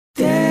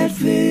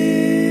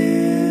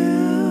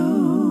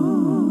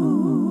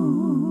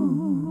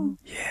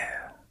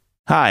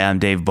Hi, I'm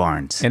Dave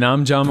Barnes. And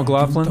I'm John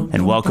McLaughlin.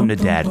 And welcome to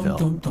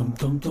Dadville.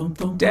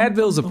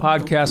 Dadville is a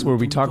podcast where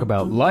we talk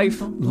about life,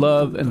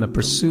 love, and the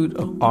pursuit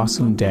of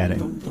awesome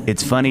dadding.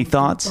 It's funny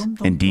thoughts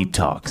and deep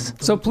talks.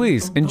 So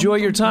please, enjoy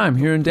your time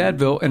here in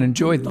Dadville and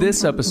enjoy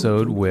this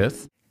episode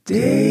with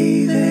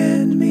Dave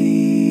and me,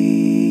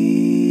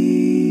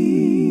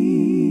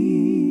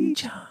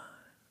 John.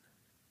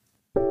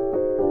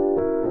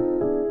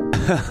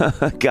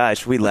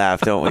 Gosh, we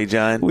laugh, don't we,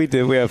 John? We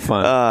do. We have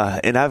fun.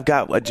 And I've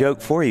got a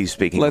joke for you,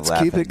 speaking Let's of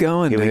laughing. keep it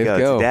going, Here we Dave. go.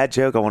 Go. It's a dad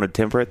joke. I want to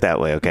temper it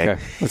that way, okay?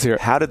 Let's hear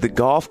it. How did the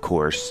golf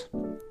course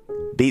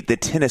beat the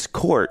tennis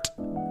court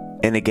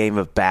in a game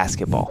of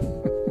basketball?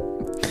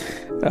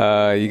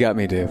 You got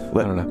me, Dave.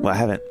 What? I don't know. Well,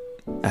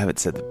 I haven't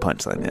said the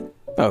punchline yet.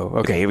 Oh,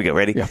 Okay, here we go.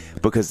 Ready? Yeah.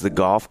 Because the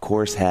golf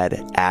course had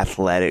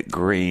athletic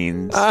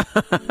greens.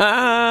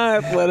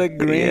 Athletic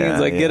Greens.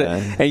 Yeah, I get yeah.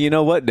 it. And you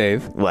know what,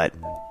 Dave? What?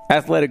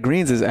 Athletic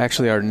Greens is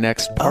actually our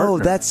next partner. Oh,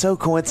 that's so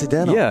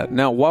coincidental. Yeah.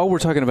 Now, while we're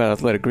talking about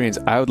Athletic Greens,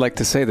 I would like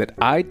to say that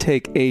I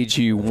take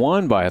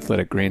AG1 by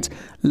Athletic Greens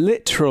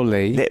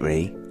literally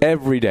every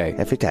day.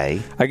 Every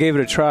day. I gave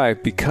it a try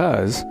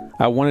because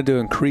I wanted to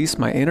increase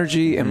my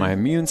energy and my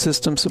immune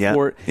system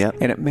support, Yep.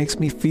 and it makes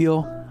me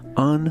feel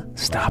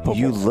unstoppable.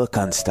 You look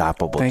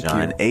unstoppable, Thank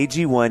John. you.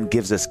 AG1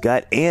 gives us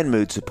gut and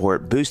mood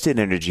support, boosted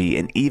energy,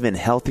 and even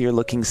healthier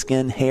looking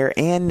skin, hair,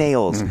 and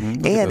nails.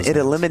 And it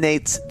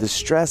eliminates the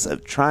stress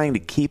of trying to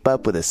keep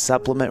up with a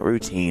supplement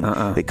routine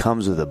that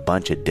comes with a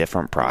bunch of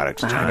different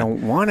products, John. I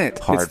don't want it.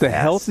 Hard It's the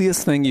pass.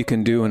 healthiest thing you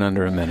can do in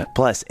under a minute.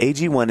 Plus,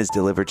 AG1 is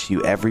delivered to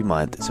you every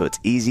month, so it's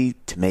easy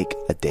to make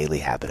a daily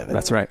habit of it.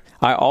 That's right.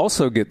 I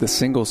also get the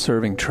single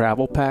serving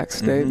travel packs,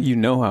 Dave. You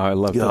know how I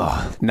love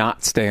to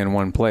not stay in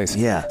one place.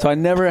 Yeah. So I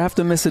never have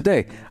to miss a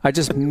day. I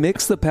just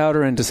mix the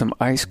powder into some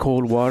ice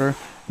cold water,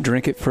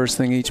 drink it first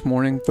thing each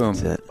morning. Boom.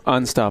 That's it.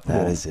 Unstoppable.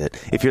 That is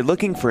it. If you're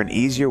looking for an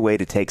easier way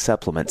to take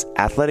supplements,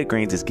 Athletic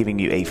Greens is giving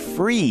you a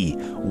free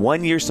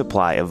 1-year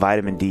supply of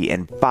vitamin D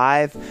and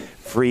 5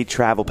 free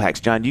travel packs.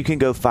 John, you can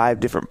go 5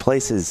 different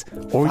places.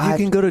 Or you 5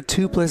 can go to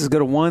 2 places. Go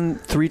to one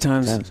 3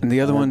 times and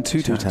the other one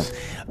 2 times.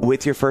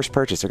 With your first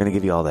purchase, they're going to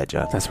give you all that,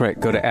 John. That's right.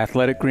 Go to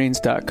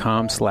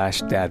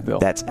athleticgreens.com/dadville.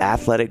 That's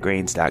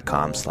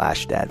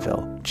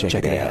athleticgreens.com/dadville. Check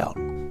it out.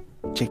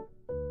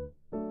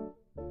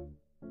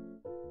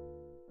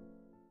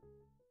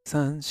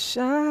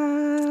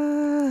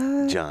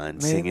 Sunshine. John,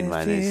 singing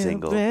my new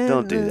single.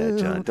 Don't do that,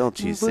 John. Don't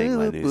you sing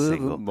my new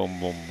single.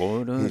 Believe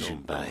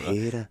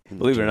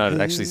it or not,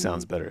 it actually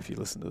sounds better if you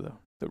listen to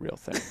the real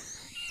thing.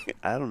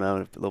 I don't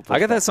know. I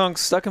got that song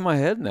stuck in my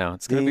head now.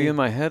 It's going to be in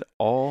my head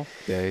all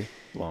day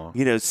long.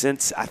 You know,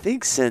 since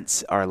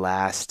our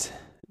last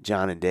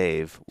John and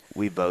Dave,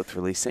 we both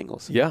released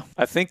singles. Yeah.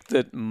 I think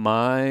that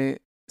my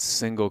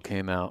single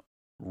came out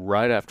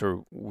right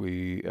after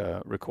we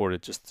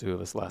recorded just the two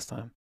of us last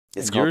time.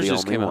 It's And called yours The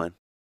just Only came out. One.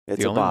 It's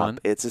The a Only bop. One.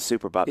 It's a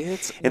super bop.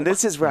 And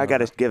this is where I got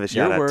to give a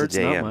shout out words,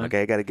 to not JM. mine.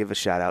 Okay, I got to give a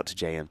shout out to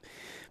JM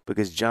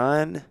because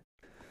John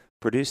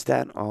produced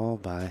that all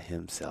by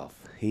himself.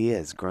 He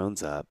has grown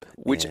up.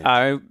 Which and-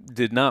 I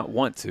did not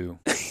want to.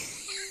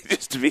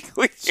 just to be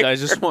clear. I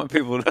just want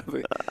people to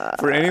be,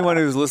 for anyone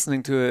who's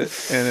listening to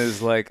it and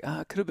is like,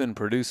 it could have been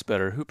produced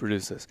better. Who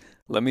produced this?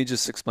 Let me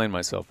just explain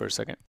myself for a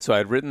second. So I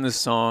had written this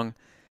song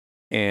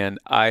and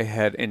I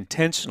had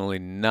intentionally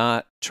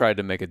not tried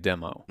to make a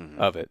demo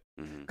of it.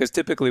 Because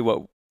typically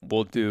what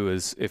we'll do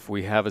is if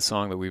we have a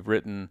song that we've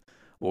written,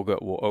 we'll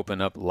open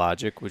up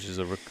Logic, which is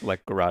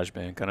like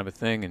GarageBand kind of a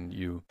thing, and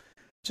you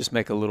just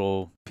make a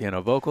little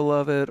piano vocal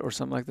of it or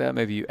something like that.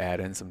 Maybe you add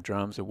in some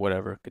drums or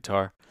whatever,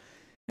 guitar.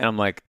 And I'm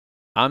like,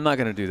 I'm not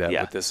going to do that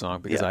with this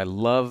song because I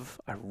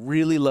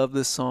really love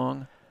this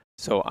song.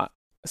 So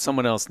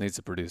someone else needs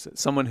to produce it.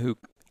 Someone who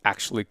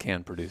actually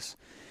can produce.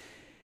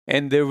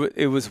 And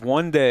it was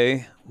one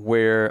day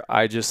where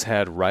I just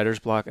had writer's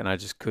block and I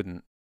just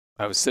couldn't.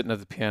 I was sitting at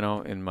the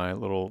piano in my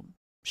little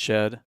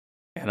shed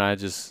and I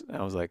was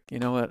like, you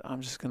know what?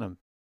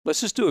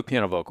 Let's just do a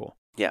piano vocal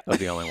of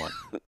The Only One.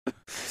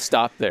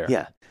 Stop there.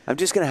 Yeah. I'm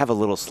just going to have a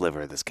little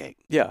sliver of this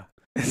cake. Yeah.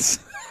 It's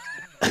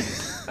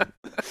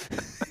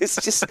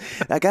just,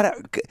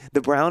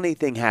 the brownie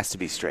thing has to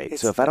be straight.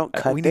 So if I don't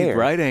cut we there. need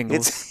right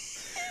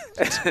angles.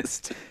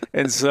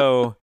 And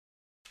so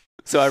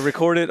I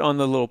record it on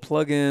the little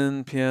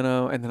plug-in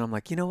piano, and then I'm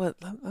like, you know what?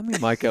 Let me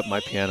mic up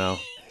my piano.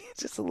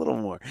 Just a little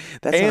more.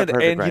 That's not a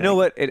perfect and right you know angle.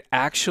 what? It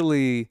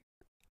actually,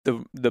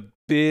 the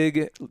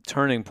big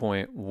turning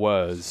point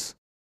was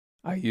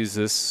I use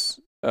this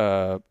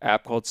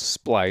app called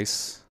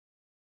Splice,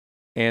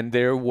 and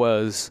there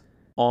was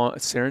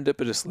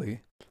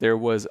serendipitously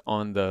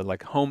on the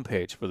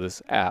homepage for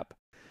this app,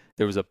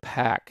 there was a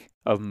pack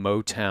of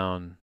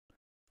Motown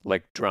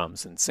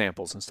drums and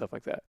samples and stuff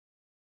like that.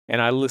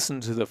 And I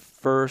listened to the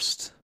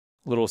first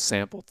little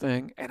sample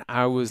thing, and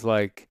I was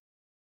like,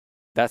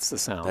 that's the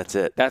sound. That's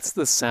it. That's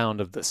the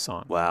sound of this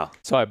song. Wow.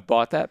 So I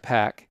bought that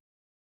pack,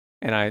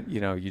 and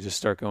you just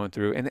start going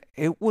through, and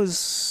it was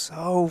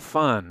so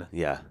fun.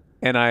 Yeah.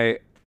 And I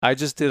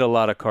just did a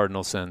lot of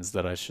cardinal sins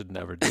that I should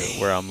never do,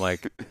 where I'm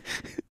like,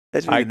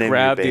 That should be I the name of your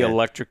grabbed the band.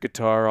 electric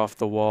guitar off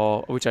the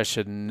wall, which I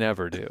should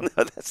never do. No,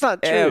 that's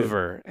not true.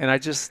 Ever. And I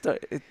just,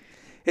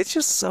 it's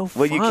just so fun.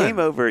 Well, you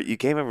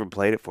came over and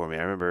played it for me.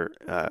 I remember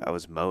I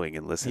was mowing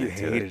and listening You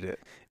to it. hated it.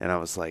 And I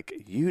was like,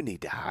 you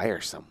need to hire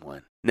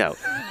someone. No,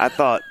 I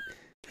thought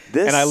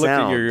this And I looked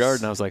at your sounds- yard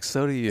and I was like,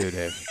 so do you,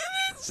 Dave.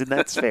 And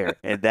that's fair.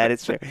 And that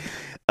is fair.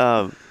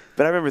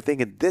 But I remember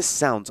thinking, this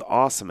sounds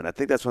awesome. And I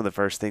think that's one of the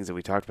first things that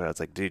we talked about. It's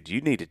like, dude, you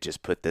need to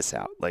just put this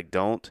out. Like,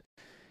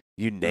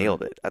 you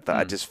nailed it. I thought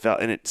I just felt,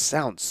 and it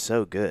sounds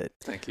so good.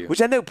 Thank you.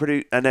 Which I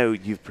know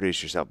you've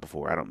produced yourself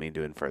before. I don't mean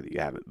to infer that you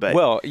haven't. But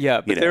Well,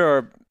 yeah, but you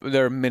know.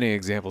 there are many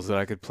examples that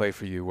I could play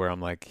for you where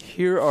I'm like,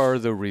 here are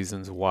the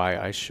reasons why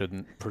I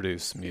shouldn't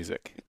produce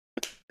music.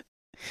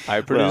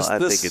 I produced I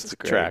this think it's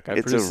great. track. I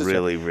It's produced a this track.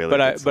 really, really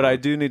But good I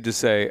song. do need to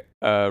say,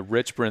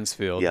 Rich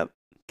Brinsfield Yep.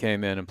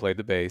 came in and played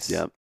the bass.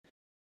 Yep.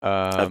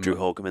 Of Drew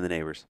Holcomb and the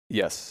Neighbors.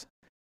 Yes.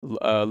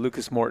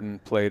 Lucas Morton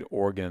played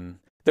organ.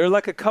 There are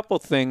like a couple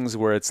things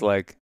where it's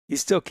like you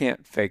still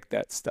can't fake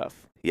that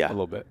stuff Yeah. a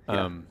little bit.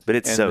 Yeah. But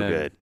it's and so then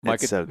good.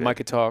 Micah, It's so good.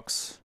 Micah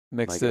Talks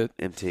mixed Micah, it.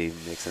 MT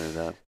mixing it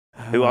up.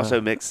 Who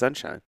also mixed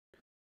Sunshine.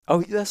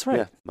 Oh, that's right.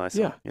 Yeah, my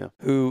song. Yeah.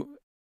 Who,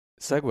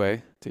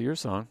 segue to your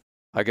song.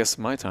 I guess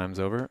my time's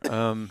over.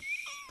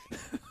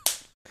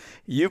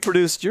 You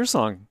produced your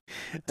song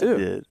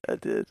too. I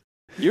did.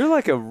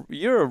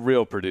 You're a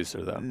real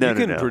producer though. No, you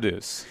can no.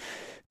 produce.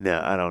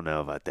 No, I don't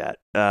know about that.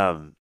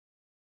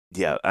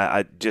 Yeah,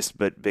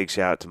 but big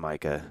shout out to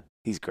Micah.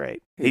 He's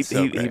great. He's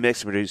so He great.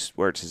 mixed and produced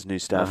Wirtz's new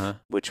stuff, Uh-huh.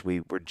 which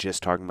we were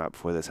just talking about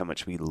before this, how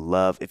much we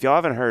love. If y'all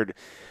haven't heard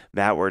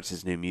Matt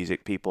Wirtz's new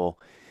music, people,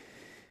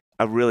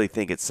 I really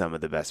think it's some of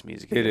the best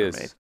music he's It ever is.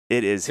 made.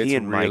 It is. It's He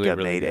and really, Micah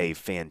really made good. a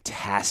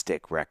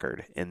fantastic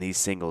record, and these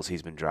singles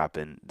he's been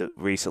dropping,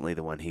 recently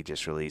the one he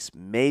just released,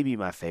 maybe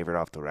my favorite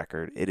off the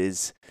record. It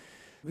is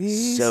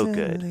so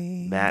good.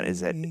 Matt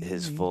is at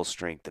his full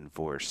strength and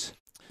force,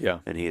 Yeah.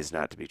 and he is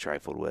not to be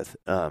trifled with.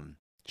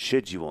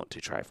 Should you want to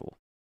trifle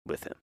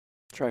with him?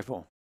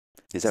 Trifle.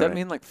 Is Does that right?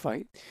 mean like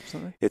fight or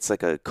something? It's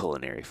like a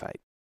culinary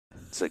fight.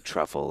 It's like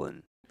truffle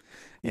and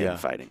Yeah.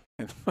 fighting.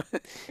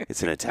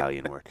 It's an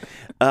Italian word.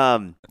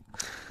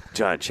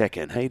 John, check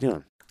in. How you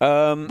doing?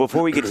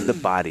 Before we get to the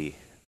body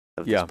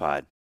of Yeah. this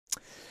pod.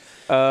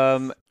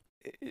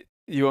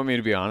 You want me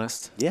to be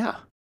honest? Yeah.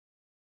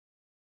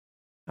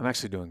 I'm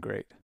actually doing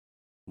great.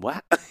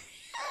 What?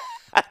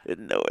 I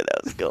didn't know where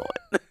that was going.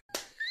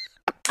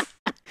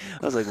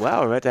 I was like,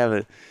 wow, we're about to have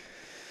a...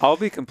 I'll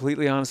be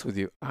completely honest with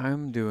you.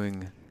 I'm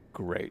doing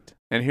great.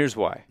 And here's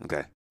why.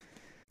 Okay.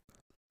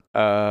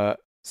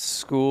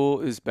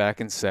 School is back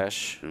in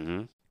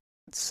Mm-hmm.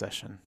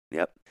 session.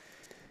 Yep.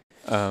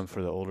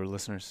 For the older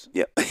listeners.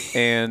 Yep.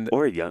 And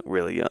Or young,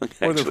 really young,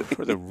 or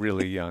actually. the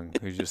really young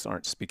who just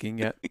aren't speaking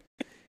yet.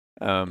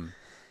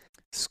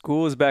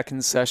 School is back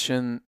in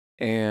session,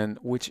 and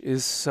which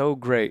is so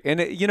great.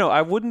 And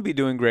I wouldn't be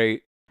doing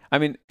great. I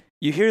mean,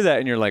 you hear that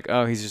and you're like,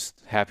 oh, he's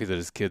just happy that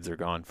his kids are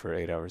gone for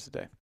 8 hours a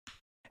day.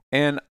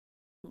 And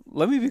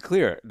let me be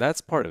clear, that's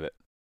part of it.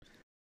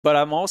 But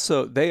I'm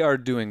also, they are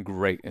doing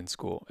great in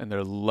school, and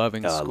they're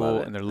loving Oh, I love school,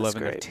 it. and they're That's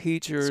loving their great.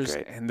 teachers,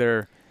 great.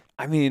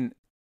 and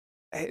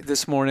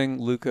this morning,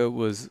 Luca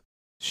was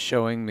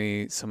showing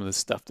me some of the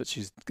stuff that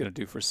she's going to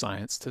do for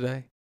science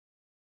today.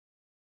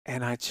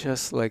 And I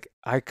just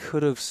I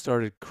could have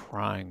started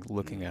crying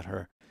looking at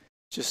her.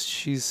 Just,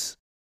 she's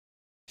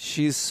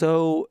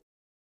so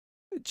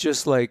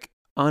just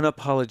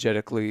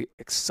unapologetically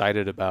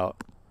excited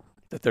about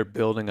that they're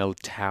building a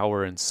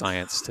tower in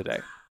science today.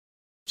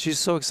 She's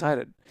so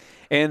excited.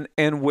 And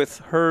with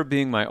her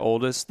being my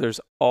oldest,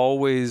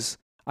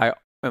 I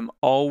am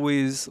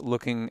always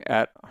looking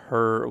at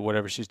her or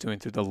whatever she's doing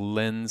through the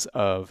lens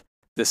of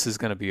this is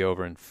going to be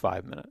over in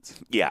 5 minutes.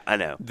 Yeah, I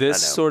know.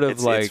 This I know. sort of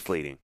it's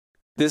fleeting.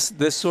 This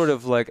sort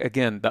of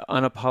again, the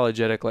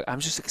unapologetic, I'm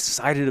just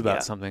excited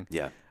about something.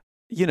 Yeah.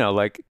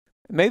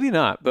 Maybe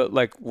not, but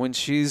when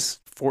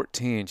she's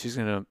 14, she's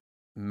going to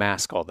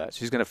mask all that.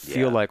 She's going to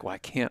feel Yeah. well, I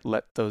can't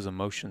let those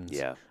emotions.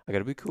 Yeah. I got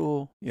to be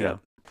cool, you Yeah. know.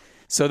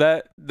 So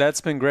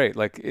that's been great.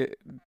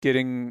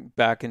 Getting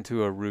back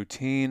into a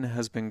routine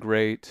has been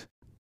great.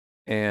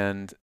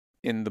 And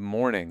in the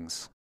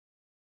mornings,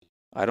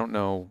 I don't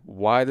know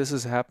why this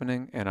is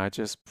happening, and I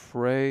just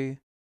pray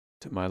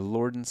to my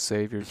Lord and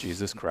Savior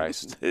Jesus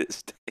Christ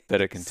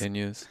that it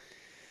continues.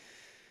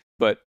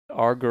 But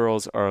our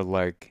girls are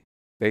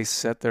they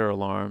set their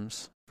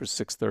alarms for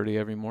 6:30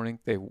 every morning.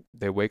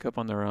 They wake up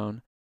on their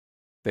own.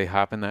 They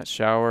hop in that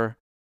shower.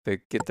 They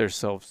get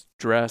themselves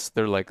dressed.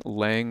 They're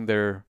laying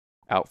their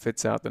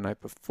outfits out the night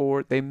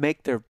before. They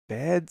make their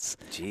beds.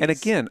 Jeez. And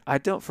again, I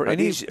don't for Are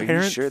any you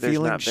parent sure there's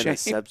feeling not been shame. a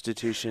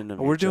substitution of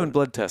We're your doing children?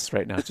 blood tests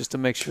right now just to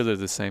make sure they're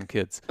the same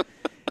kids.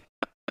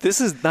 This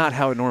is not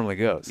how it normally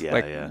goes.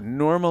 Yeah.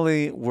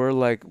 Normally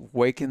we're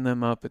waking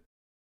them up at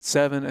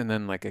 7 and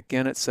then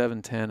again at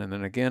 7:10 and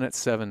then again at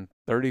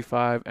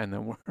 7:35 and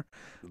then we're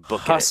Booking it.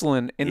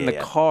 hustling in the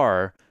Yeah.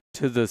 car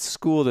to the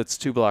school that's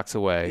 2 blocks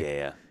away.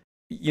 Yeah.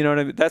 You know what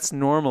I mean? That's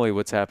normally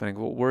what's happening.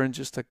 Well, we're in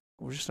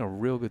a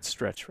real good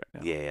stretch right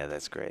now. Yeah,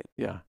 that's great.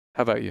 Yeah.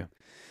 How about you?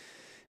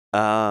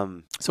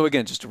 So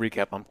again, just to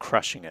recap, I'm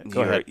crushing it.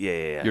 Go ahead.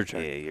 Yeah. Your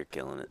turn. Yeah, you're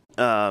killing it.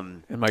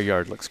 And my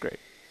yard looks great.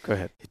 Go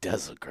ahead. It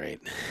does look great.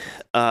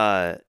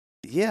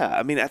 Yeah,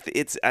 I mean,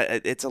 it's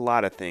a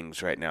lot of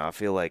things right now. I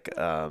feel like,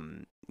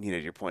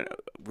 your point,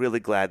 really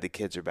glad the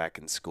kids are back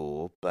in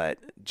school, but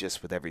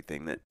just with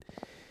everything that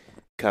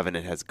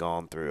Covenant has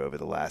gone through over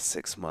the last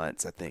 6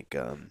 months, I think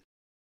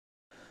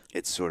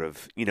it's sort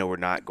of, we're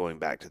not going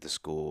back to the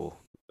school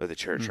or the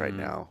church right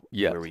now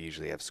where we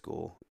usually have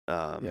school.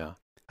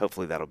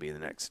 Hopefully that'll be in the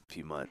next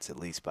few months, at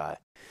least by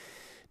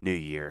New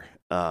Year.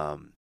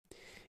 And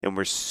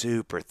we're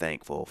super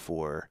thankful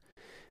for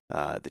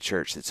the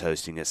church that's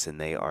hosting us,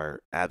 and they are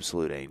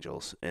absolute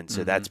angels. And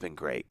so that's been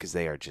great because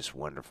they are just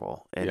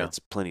wonderful, and it's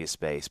plenty of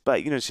space.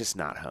 But, it's just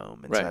not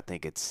home. And so I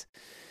think it's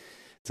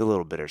a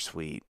little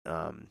bittersweet.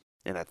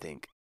 And I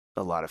think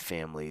a lot of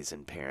families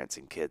and parents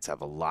and kids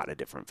have a lot of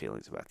different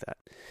feelings about that.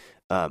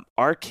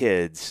 Our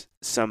kids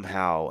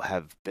somehow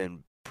have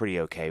been pretty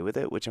okay with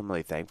it, which I'm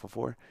really thankful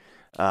for.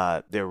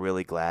 They're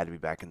really glad to be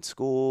back in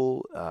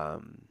school.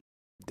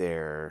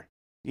 They're,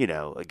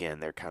 again,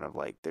 they're kind of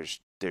like there's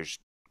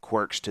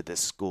quirks to this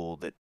school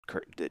that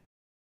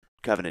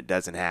Covenant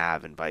doesn't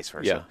have, and vice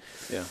versa.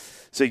 Yeah.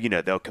 So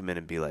they'll come in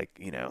and be like,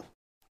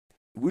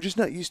 we're just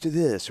not used to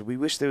this, or we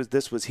wish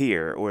this was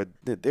here, or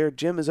their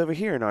gym is over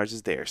here and ours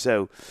is there.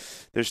 So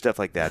there's stuff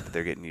like that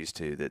they're getting used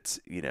to. That's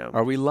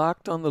Are we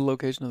locked on the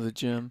location of the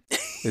gym?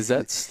 Is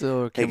that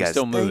still? Can hey guys, we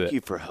still move thank it?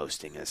 you for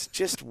hosting us.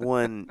 Just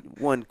one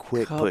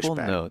quick Couple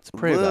pushback. notes.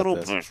 Pray about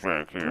this.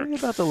 Pushback here. Pray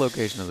about the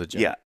location of the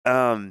gym. Yeah.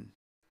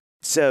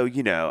 So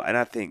and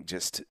I think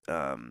just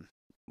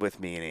with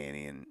me and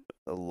Annie and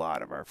a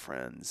lot of our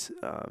friends,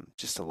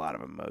 just a lot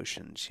of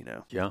emotions.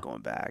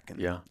 Going back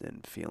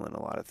and feeling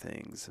a lot of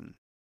things and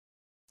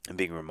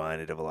being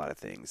reminded of a lot of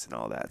things and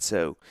all that.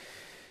 So,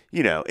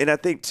 and I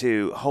think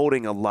too,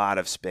 holding a lot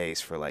of space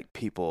for like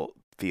people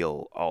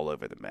feel all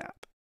over the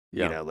map.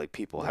 Yeah. Like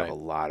people have a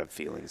lot of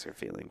feelings they're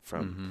feeling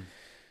from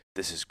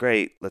this is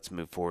great, let's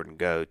move forward and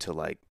go, to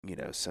like,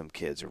 some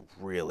kids are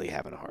really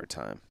having a hard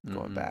time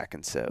going back.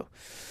 And so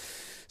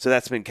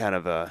that's been kind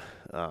of a,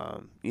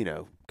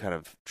 kind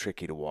of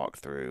tricky to walk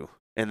through.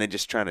 And then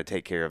just trying to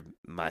take care of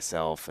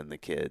myself and the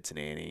kids and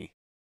Annie,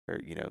 or,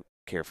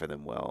 care for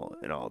them well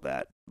and all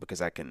that,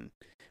 because I can,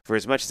 for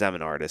as much as I'm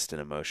an artist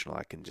and emotional,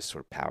 I can just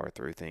sort of power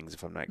through things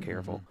if I'm not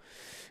careful.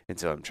 And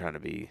so I'm trying to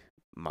be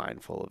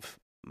mindful of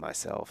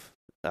myself.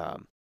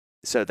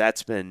 So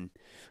that's been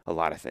a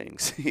lot of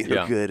things,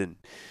 good and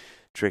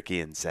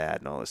tricky and sad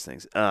and all those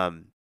things.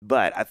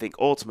 But I think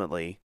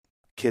ultimately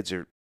kids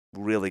are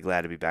really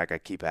glad to be back. I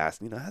keep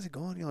asking, how's it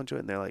going? You enjoy it?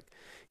 And they're like,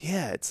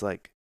 yeah, it's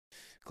like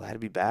glad to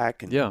be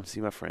back and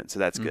see my friends. So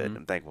that's good.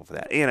 I'm thankful for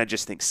that. And I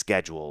just think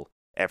schedule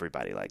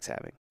everybody likes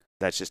having.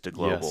 That's just a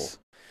global. Yes.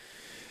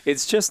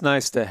 It's just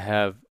nice to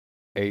have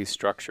a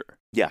structure.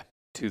 Yeah.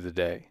 To the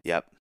day.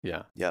 Yep.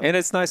 Yeah. Yep. And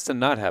it's nice to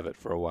not have it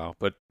for a while,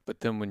 but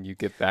then when you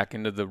get back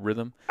into the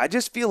rhythm, I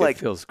just feel like it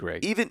feels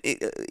great. Even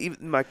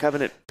my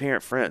Covenant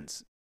parent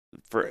friends,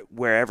 for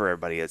wherever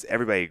everybody is,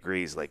 everybody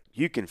agrees. Like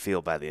you can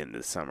feel by the end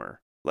of the summer,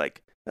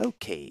 like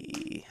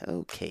okay,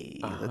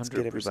 let's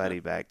get everybody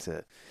back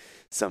to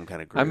some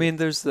kind of groove. I mean,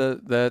 there's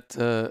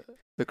the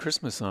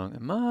Christmas song,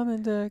 and Mom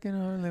and Dad can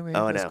hardly wait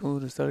for school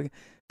to start again.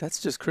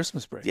 That's just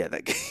Christmas break. Yeah,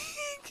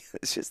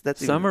 it's just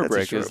that's summer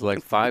break is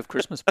like 5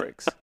 Christmas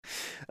breaks.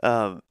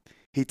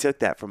 He took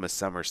that from a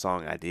summer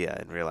song idea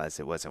and realized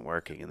it wasn't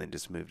working, and then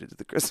just moved it to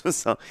the Christmas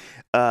song.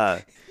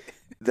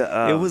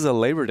 It was a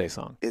Labor Day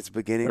song. It's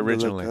beginning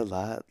originally to look a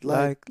lot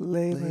like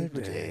Labor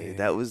Day.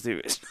 That was the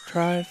original.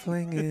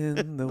 Trifling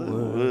in the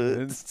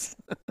woods,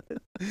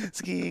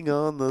 skiing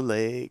on the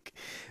lake.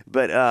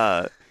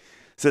 But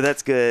so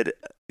that's good.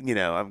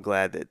 I'm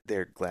glad that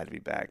they're glad to be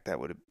back.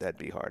 That'd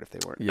be hard if they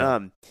weren't. Yeah.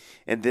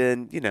 And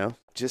then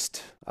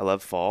just I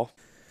love fall.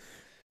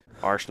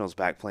 Arsenal's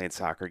back playing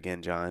soccer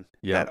again, John.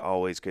 Yeah. That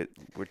always good.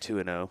 We're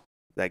 2-0.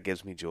 That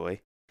gives me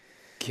joy.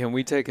 Can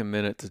we take a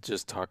minute to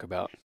just talk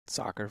about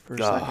soccer for a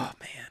second? Oh,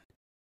 man.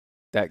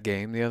 That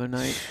game the other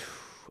night?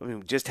 I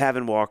mean, just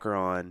having Walker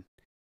on.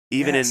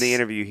 Even in the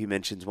interview, he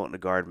mentions wanting to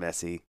guard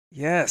Messi.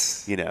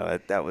 Yes.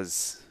 That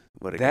was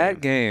what a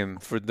That game,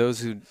 for those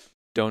who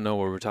don't know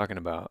what we're talking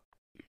about,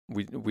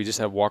 we just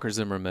have Walker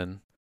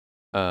Zimmerman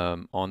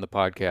on the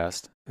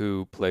podcast,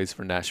 who plays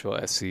for Nashville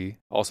SC,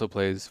 also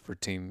plays for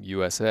Team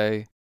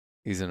USA.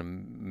 He's an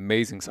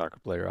amazing soccer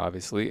player,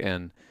 obviously.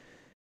 And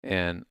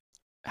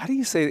how do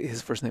you say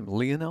his first name?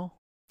 Lionel?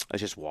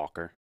 It's just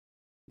Walker.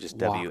 Just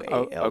Walker.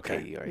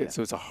 W-A-L-K-E-R. Okay.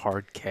 So it's a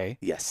hard K?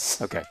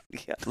 Yes. Okay.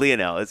 Yeah.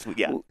 Lionel.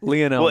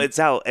 Lionel. Well, it's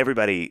how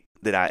everybody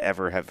that I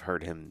ever have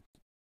heard him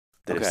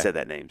that have said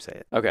that name say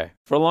it. Okay.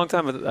 For a long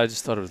time, I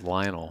just thought it was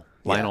Lionel.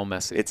 Lionel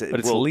Messi. It's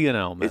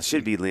Lionel Messi. It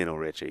should be Lionel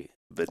Richie,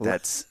 but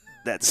that's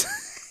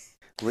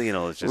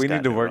Lionel is just. We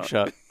need to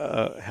workshop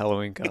a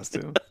Halloween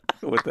costume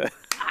with that.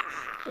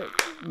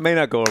 May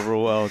not go over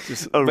well.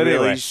 Just a really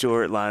anyway.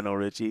 short Lionel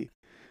Richie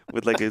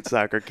with like a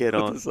soccer kid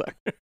on.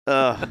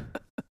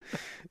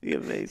 Be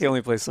amazing. He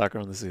only plays soccer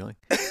on the ceiling.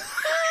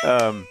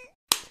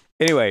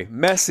 Anyway,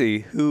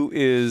 Messi, who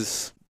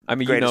is, I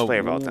mean, Greatest you know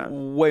player of all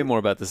time. way more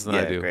about this than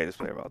I do. Greatest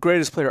player of all time.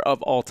 Greatest player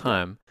of all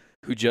time,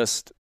 who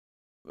just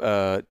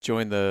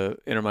joined the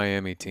Inter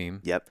Miami team.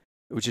 Yep.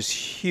 Which is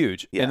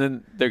huge. Yeah. And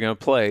then they're going to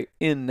play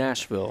in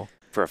Nashville.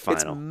 For a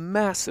final. It's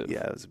massive.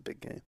 Yeah, it was a big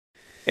game.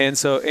 And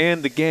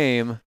the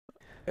game,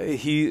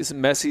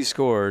 Messi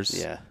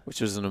scores,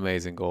 which is an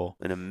amazing goal.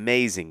 An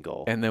amazing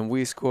goal. And then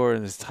we score,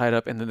 and it's tied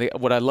up. And then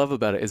what I love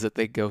about it is that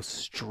they go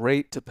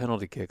straight to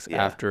penalty kicks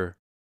after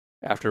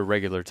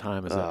regular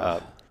time is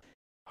up.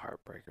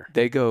 Heartbreaker.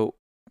 They go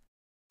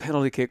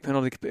penalty kick,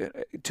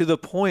 to the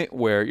point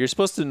where you're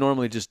supposed to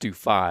normally just do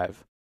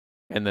 5,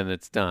 and then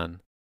it's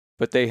done.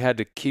 But they had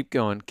to keep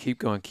going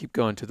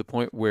to the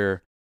point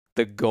where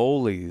the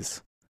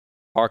goalies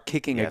are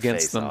kicking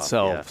against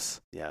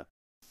themselves. Yeah.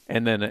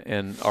 And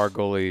our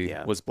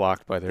goalie was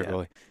blocked by their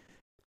goalie.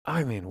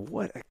 I mean,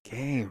 what a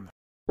game.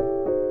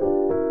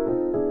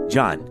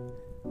 John.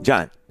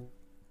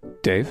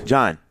 Dave?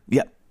 John.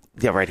 Yep.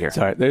 Yeah, right here.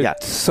 Sorry.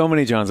 There's so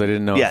many Johns I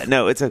didn't know. Yeah,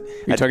 no, it's a...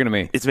 You're talking to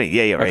me. It's me.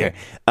 Yeah, right okay.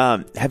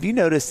 here. Have you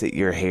noticed that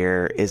your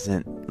hair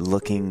isn't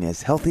looking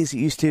as healthy as it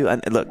used to?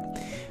 And look,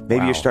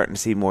 maybe you're starting to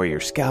see more of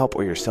your scalp,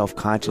 or you're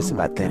self-conscious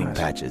about thinning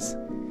patches.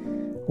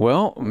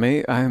 Well,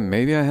 maybe I have,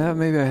 maybe I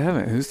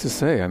haven't. Who's to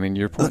say? I mean,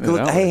 you're pointing it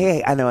out.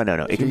 Hey, I know.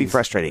 It can be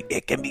frustrating.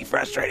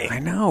 I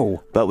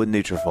know. But with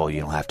Nutrafol, you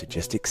don't have to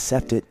just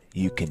accept it.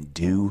 You can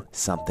do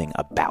something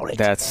about it.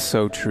 That's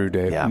so true,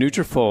 Dave. Yeah.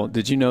 Nutrafol,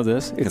 did you know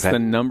this? It's the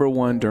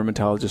 #1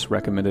 dermatologist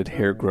recommended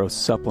hair growth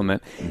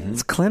supplement. Mm-hmm.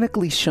 It's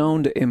clinically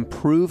shown to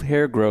improve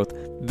hair growth,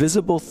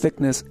 visible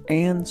thickness,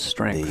 and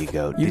strength. There you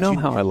go. You know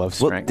how I love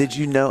strength. Well, did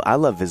you know I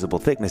love visible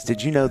thickness?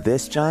 Did you know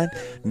this, John?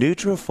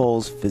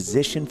 Nutrafol's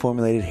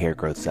physician-formulated hair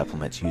growth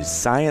supplements use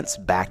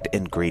science-backed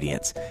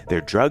ingredients.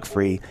 They're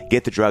drug-free.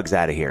 Get the drugs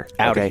out of here.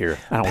 Out of here.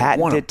 I don't want them.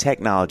 Patented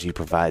technology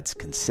provides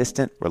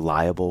consistent,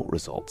 reliable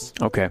results.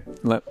 Okay.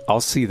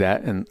 I'll see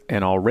that, and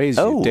I'll raise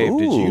you. Dave,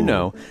 did you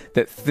know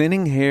that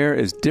thinning hair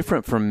is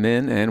different for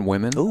men and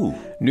women? Ooh.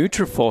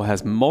 Nutrafol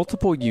has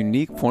multiple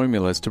unique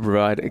formulas to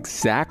provide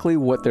exactly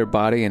what their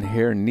body and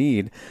hair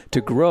need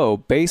to grow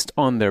based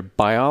on their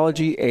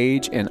biology,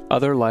 age, and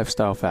other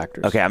lifestyle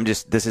factors. Okay,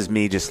 this is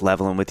me just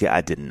leveling with you.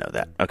 I didn't know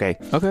that. Okay.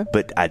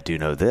 But I do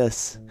know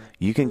this.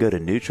 You can go to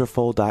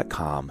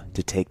Nutrafol.com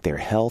to take their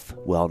health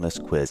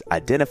wellness quiz.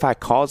 Identify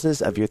causes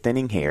of your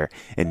thinning hair,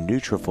 and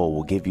Nutrafol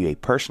will give you a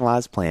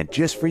personalized plan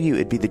just for you.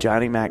 It'd be the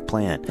Johnny Mac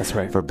plan. That's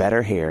right. For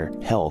better hair,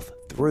 health,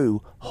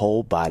 through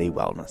whole body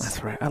wellness.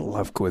 That's right. I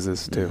love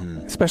quizzes too,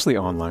 especially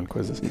online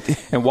quizzes.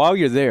 And while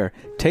you're there,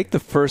 take the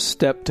first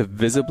step to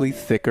visibly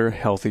thicker,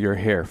 healthier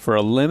hair. For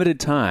a limited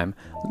time,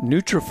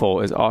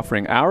 Nutrafol is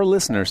offering our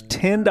listeners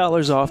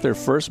 $10 off their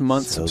first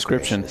month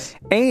subscription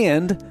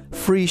and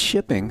free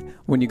shipping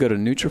when you go to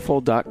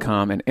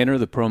Nutrafol.com and enter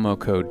the promo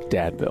code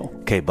DADVILLE.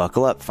 Okay,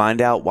 buckle up.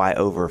 Find out why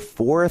over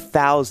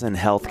 4,000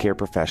 healthcare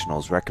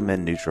professionals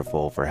recommend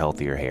Nutrafol for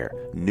healthier hair.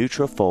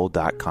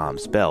 Nutrafol.com,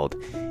 spelled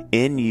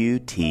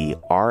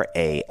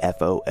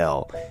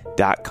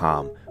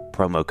Nutrafol.com.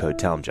 Promo code.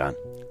 Tell them, John.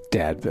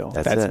 Dadville.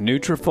 That's it.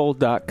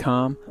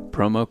 Nutrafol.com.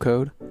 Promo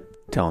code.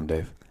 Tell them,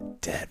 Dave.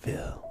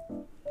 Dadville.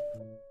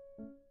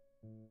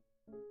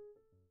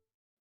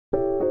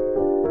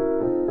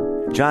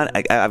 John,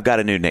 I've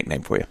got a new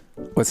nickname for you.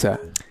 What's that?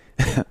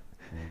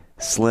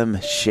 Slim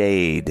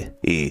Shade.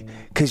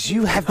 Because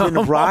you have been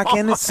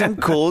rocking some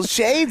cool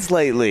shades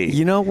lately.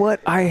 You know what?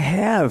 I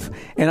have.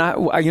 And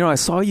I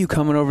saw you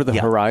coming over the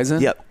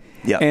horizon. Yep.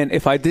 And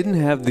if I didn't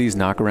have these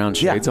knockaround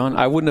shades on,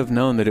 I wouldn't have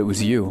known that it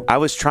was you. I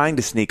was trying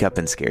to sneak up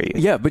and scare you.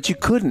 Yeah, but you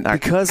couldn't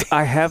because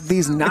I have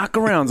these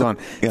knockarounds on.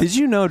 Did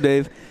you know,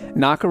 Dave,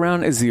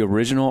 Knockaround is the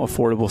original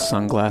affordable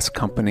sunglass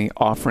company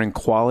offering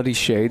quality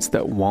shades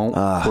that won't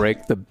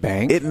break the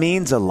bank? It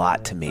means a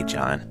lot to me,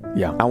 John.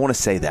 Yeah. I want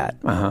to say that.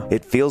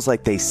 It feels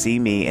like they see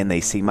me and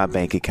they see my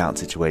bank account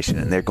situation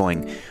and they're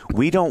going,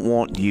 we don't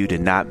want you to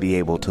not be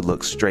able to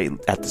look straight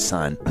at the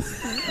sun.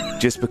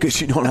 Just because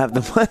you don't have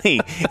the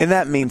money. And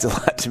that means a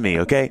lot to me,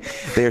 okay?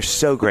 They're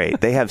so great.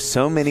 They have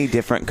so many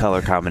different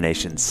color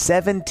combinations,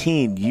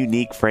 17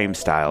 unique frame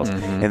styles,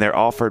 and they're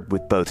offered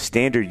with both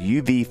standard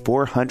UV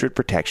 400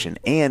 protection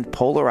and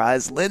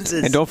polarized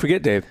lenses. And don't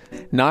forget, Dave,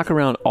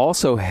 Knockaround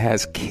also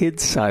has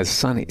kid-sized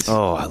sunnies.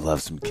 Oh, I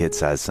love some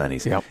kid-sized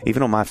sunnies. Yep.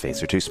 Even on my face,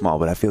 they're too small,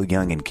 but I feel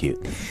young and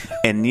cute.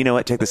 And you know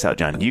what? Check this out,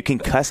 John. You can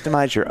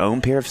customize your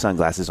own pair of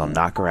sunglasses on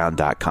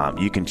knockaround.com.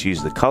 You can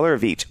choose the color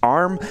of each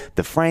arm,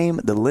 the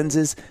frame, the lenses.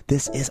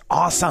 This is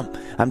awesome.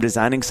 I'm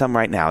designing some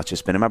right now. It's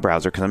just been in my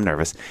browser because I'm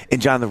nervous. And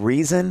John, the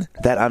reason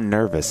that I'm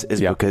nervous is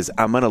because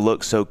I'm going to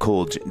look so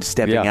cool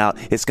stepping out.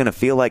 It's going to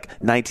feel like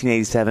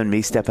 1987,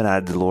 me stepping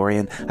out of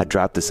DeLorean. I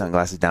dropped the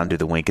sunglasses down, do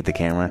the wink at the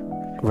camera.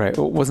 Right.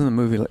 Well, wasn't the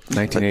movie like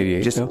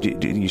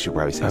 1988? You should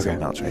probably say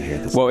something else right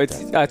here.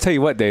 I tell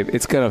you what, Dave,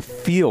 it's going to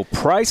feel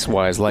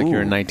price-wise like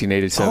you're in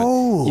 1987.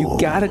 You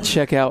got to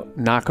check out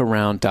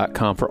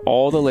knockaround.com for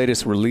all the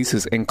latest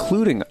releases,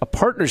 including a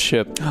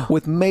partnership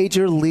with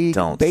Major League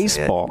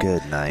Baseball.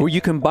 Good night. Where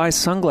you can buy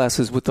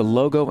sunglasses with the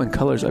logo and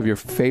colors of your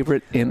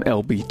favorite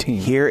MLB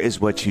team. Here is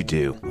what you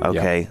do,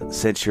 okay?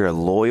 Since you're a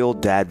loyal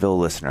Dadville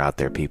listener out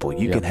there, people,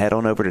 you can head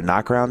on over to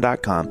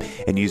knockaround.com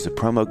and use the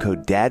promo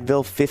code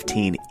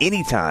DADVILLE15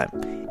 anytime,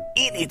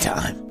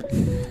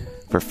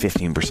 for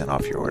 15%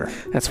 off your order.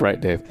 That's right,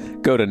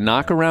 Dave. Go to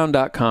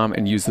knockaround.com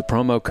and use the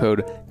promo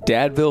code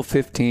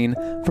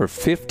DADVILLE15 for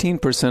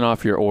 15%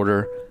 off your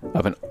order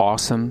of an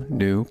awesome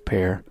new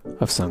pair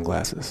of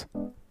sunglasses.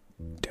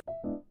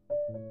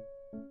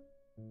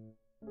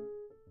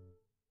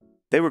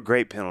 They were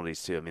great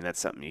penalties, too. I mean,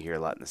 that's something you hear a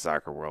lot in the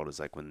soccer world is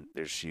like when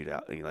there's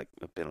like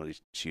a penalty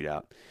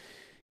shootout.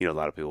 You know, a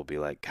lot of people will be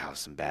like, "Oh,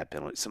 some bad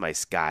penalty. Somebody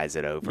skies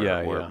it over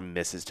or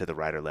misses to the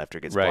right or left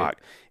or gets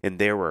blocked." And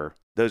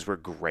those were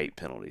great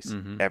penalties.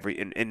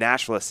 Mm-hmm. And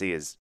Nashville SC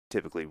is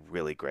typically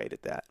really great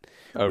at that.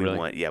 Oh,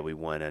 really? We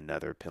won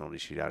another penalty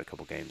shootout a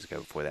couple games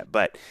ago before that.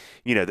 But,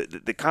 you know,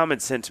 the common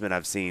sentiment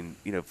I've seen,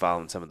 you know,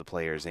 following some of the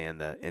players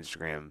and the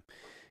Instagram,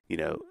 you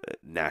know,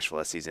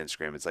 Nashville SC's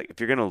Instagram, it's like, if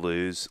you're going to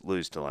lose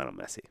to Lionel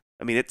Messi.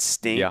 I mean, it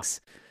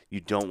stinks. Yeah. You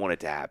don't want it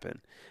to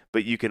happen.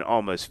 But you can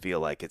almost feel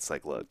like it's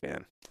like, look,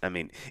 man. I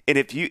mean, and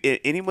if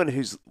anyone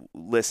who's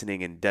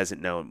listening and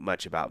doesn't know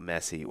much about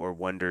Messi or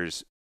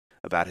wonders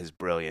about his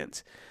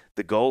brilliance,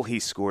 the goal he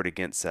scored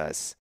against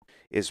us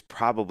is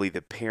probably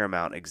the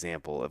paramount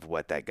example of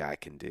what that guy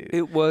can do.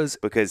 It was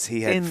because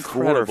he had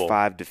incredible. 4 or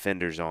 5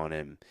 defenders on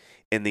him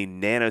in the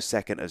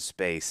nanosecond of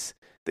space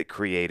that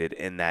created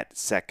in that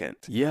second,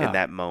 in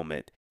that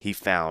moment, he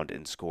found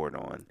and scored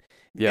on.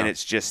 Yeah. And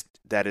it's just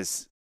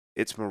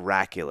it's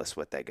miraculous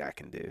what that guy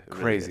can do. It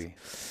Crazy. Really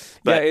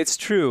but, it's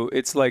true.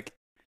 It's like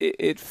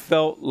it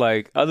felt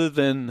like, other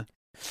than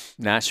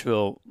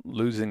Nashville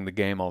losing the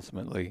game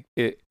ultimately,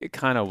 it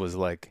kind of was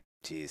like,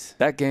 geez,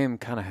 that game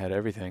kind of had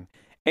everything.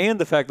 And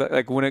the fact that,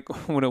 like, when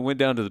it went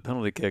down to the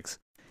penalty kicks,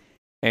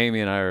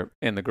 Amy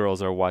and the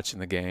girls are watching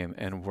the game,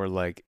 and we're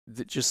like,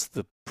 just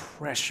the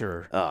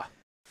pressure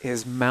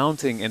is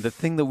mounting. And the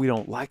thing that we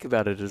don't like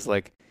about it is,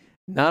 like,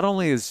 not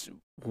only is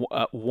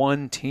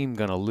one team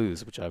going to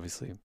lose, which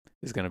obviously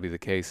is going to be the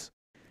case,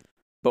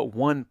 but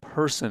one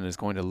person is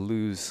going to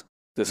lose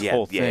this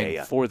whole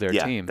thing for their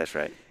team. That's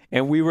right.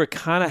 And we were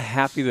kind of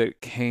happy that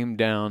it came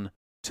down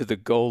to the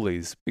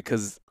goalies,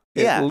 because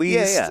at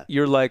least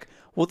you're like,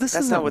 well, that's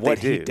isn't what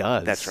he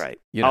does. That's right.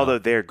 You know? Although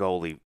their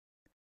goalie,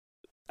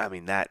 I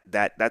mean,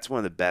 that's one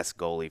of the best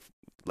goalie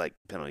like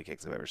penalty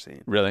kicks I've ever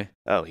seen. Really?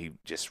 Oh, he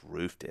just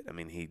roofed it. I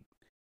mean, he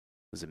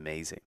was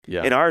amazing.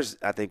 Yeah. And ours,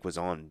 I think, was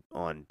on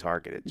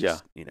target. It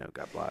just,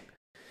 got blocked.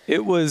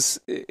 It was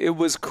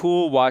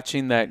cool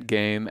watching that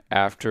game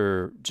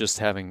after just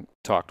having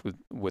talked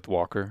with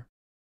Walker,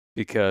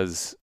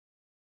 because,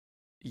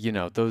 you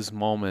know, those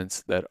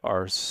moments that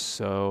are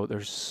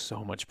there's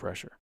so much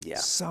pressure. Yeah.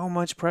 So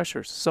much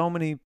pressure. So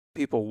many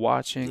people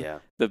watching. Yeah.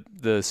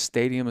 The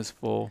stadium is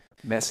full.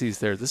 Messi's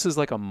there. This is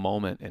like a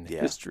moment in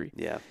history.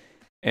 Yeah.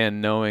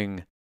 And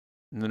knowing,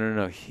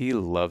 no, he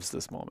loves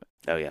this moment.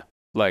 Oh, yeah.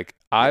 Like,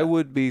 I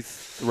would be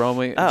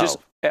throwing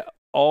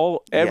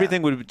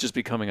everything would just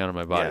be coming out of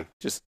my body,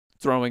 just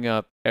throwing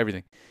up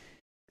everything.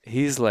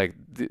 He's like,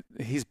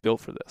 he's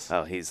built for this.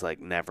 Oh, he's like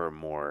never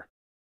more.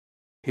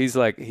 He's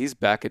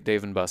back at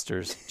Dave &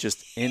 Buster's,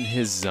 just in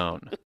his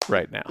zone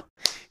right now.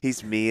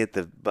 He's me at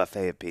the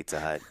buffet at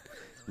Pizza Hut,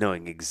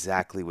 knowing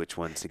exactly which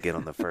ones to get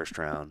on the first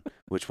round,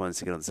 which ones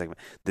to get on the second round.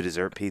 The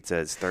dessert pizza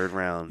is third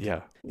round.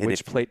 Yeah. And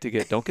which plate to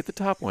get? Don't get the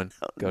top one.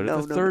 Go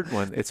to the third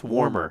one. It's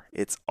warmer.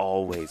 It's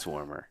always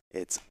warmer.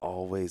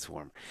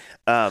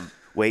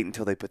 Wait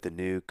until they put the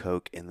new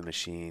Coke in the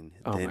machine,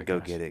 then go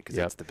get it, because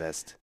that's the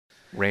best.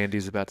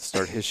 Randy's about to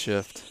start his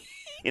shift.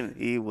 And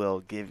he will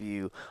give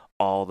you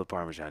all the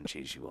Parmesan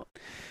cheese you want.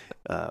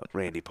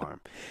 Randy Parm.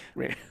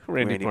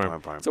 Randy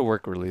Parm. It's a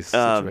work release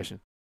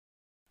situation.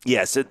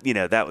 Yeah, so,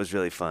 that was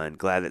really fun.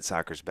 Glad that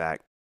soccer's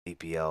back.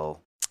 EPL.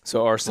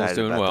 So Arsenal's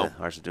doing well.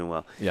 Arsenal's doing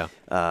well. Yeah.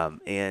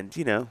 And,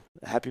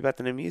 happy about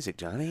the new music,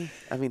 Johnny.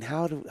 I mean,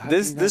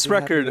 this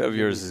record of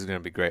yours is going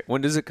to be great.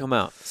 When does it come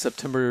out?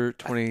 September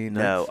 29th?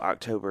 No,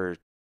 October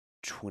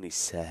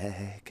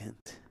 22nd.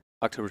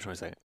 October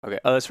 22nd. Okay.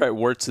 Oh, that's right.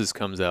 Wirtz's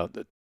comes out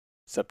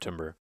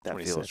September 26th.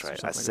 That feels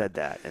right. I said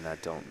that, and I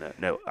don't know.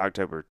 No,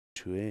 October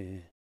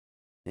 20th.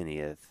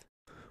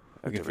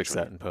 We can fix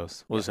that in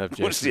post. We'll just have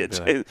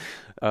Jason.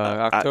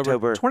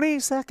 October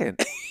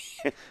 22nd.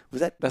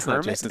 Was that? That's Kermit?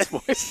 Not Jason's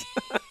voice.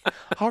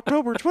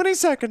 October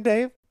 22nd,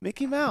 Dave.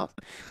 Mickey Mouse.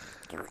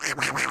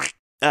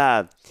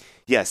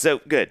 Yeah. So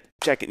good.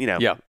 Check it.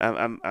 Yeah.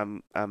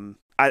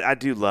 I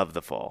do love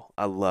the fall.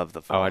 I love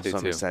the fall. Oh, I do so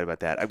I'm too. excited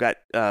about that. I've got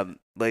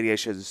Lady A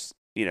shows.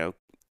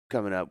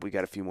 Coming up. We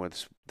got a few more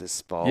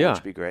this fall, which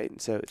would be great. And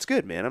so it's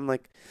good, man. I'm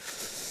like.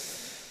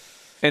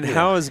 And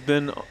how has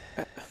been?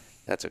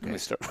 That's okay.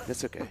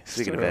 That's okay.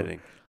 Speaking of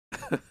editing.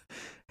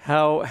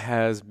 How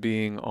has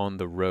being on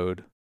the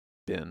road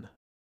been?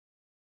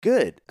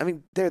 Good. I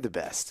mean, they're the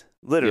best.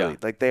 Literally, Yeah.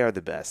 like they are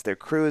the best. Their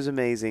crew is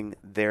amazing.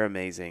 They're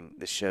amazing.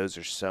 The shows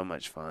are so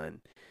much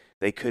fun.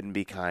 They couldn't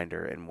be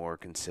kinder and more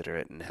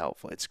considerate and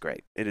helpful. It's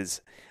great. It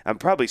is. I'm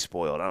probably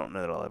spoiled. I don't know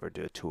that I'll ever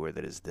do a tour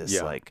that is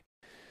this like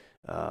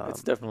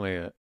it's definitely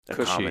a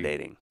cushy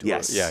accommodating. tour.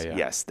 Yes, Yeah.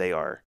 yes, they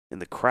are.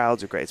 And the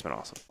crowds are great. It's been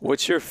awesome.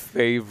 What's your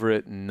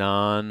favorite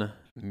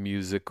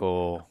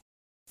non-musical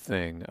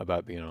thing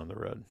about being on the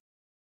road?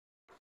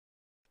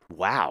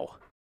 Wow.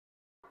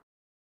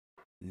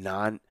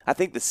 I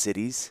think the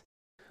cities.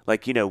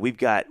 Like,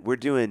 we're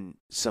doing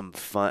some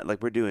fun.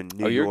 Like, we're doing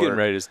New York. You're getting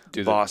ready to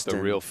do Boston,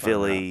 the real fun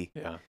Philly.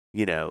 route.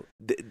 Yeah.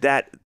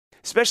 That,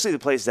 especially the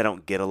places I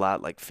don't get a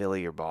lot, like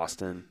Philly or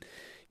Boston.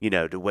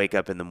 To wake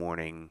up in the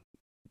morning,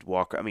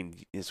 walk. I mean,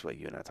 it's what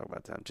you and I talk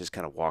about time. Just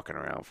kind of walking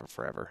around for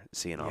forever,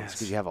 seeing all this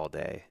because you have all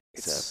day.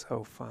 It's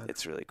so fun.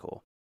 It's really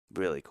cool.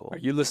 Really cool. Are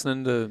you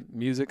listening to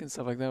music and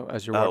stuff like that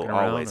as you're walking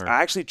around? Always.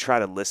 I actually try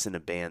to listen to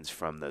bands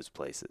from those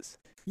places.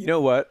 You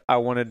know what I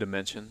wanted to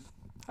mention?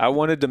 I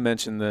wanted to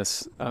mention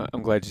this.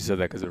 I'm glad you said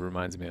that because it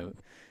reminds me of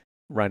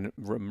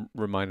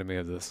reminded me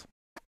of this.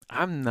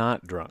 I'm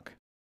not drunk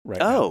right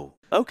now. Oh,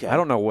 okay. I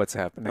don't know what's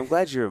happening. I'm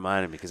glad you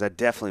reminded me because I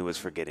definitely was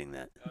forgetting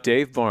that.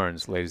 Dave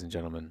Barnes, ladies and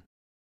gentlemen,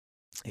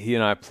 he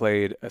and I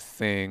played a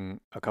thing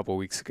a couple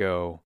weeks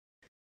ago,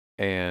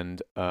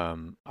 and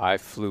I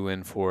flew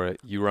in for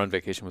it. You were on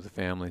vacation with the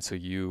family, so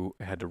you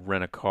had to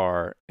rent a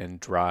car and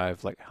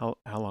drive like how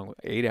long?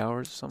 8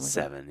 hours or something?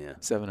 7, yeah.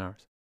 7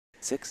 hours.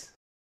 6?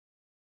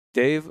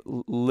 Dave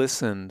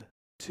listened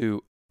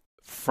to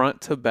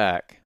front to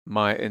back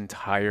my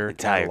entire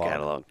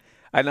catalog.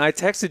 And I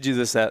texted you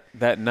this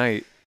that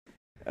night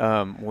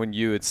when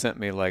you had sent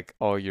me like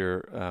all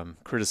your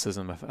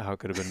criticism of how it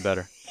could have been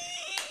better.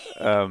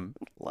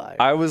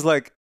 I was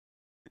like,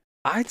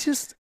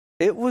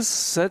 it was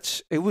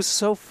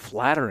so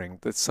flattering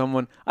that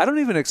someone, I don't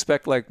even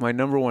expect like my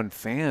number one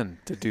fan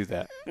to do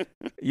that.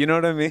 You know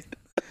what I mean?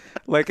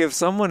 Like if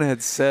someone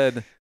had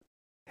said,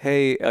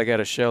 hey, I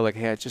got a show, like,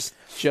 hey, I just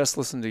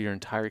listened to your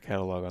entire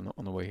catalog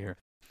on the way here,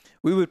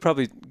 we would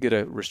probably get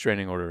a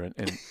restraining order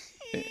and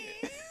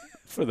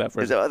for that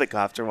person. Is that why the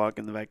cops are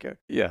walking in the backyard?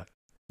 Yeah,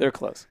 they're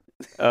close.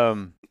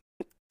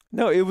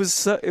 No, it was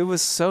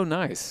so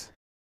nice.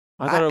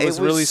 I thought it was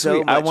really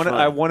sweet.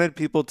 I wanted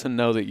people to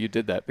know that you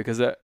did that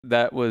because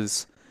that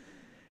was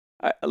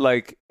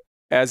like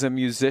as a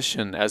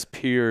musician, as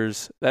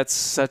peers, that's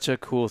such a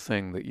cool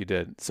thing that you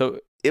did. So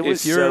it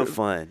was so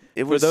fun.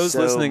 It was for those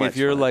so listening. If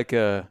you're fun. like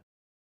a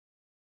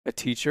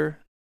teacher,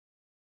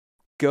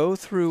 go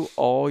through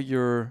all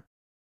your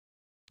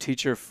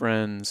teacher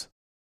friends'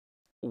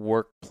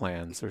 work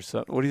plans or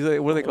something. What do they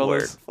call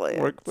those?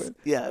 Work plans.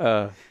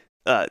 Yeah.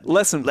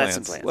 Lesson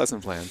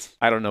plans.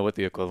 I don't know what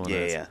the equivalent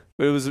is. Yeah.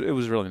 But it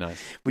was really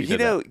nice.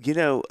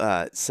 Well,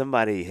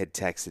 somebody had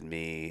texted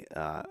me,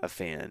 a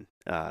fan,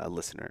 a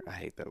listener. I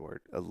hate that word.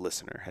 A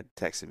listener had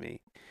texted me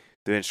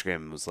through Instagram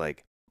and was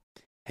like,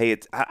 "Hey,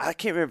 I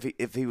can't remember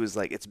if he was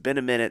like, it's been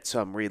a minute,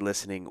 so I'm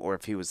re-listening, or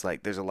if he was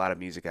like, there's a lot of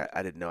music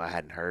I didn't know I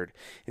hadn't heard."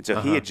 And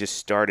so he had just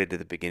started at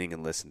the beginning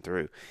and listened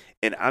through.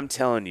 And I'm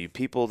telling you,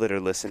 people that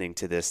are listening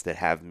to this that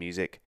have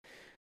music,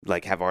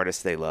 like have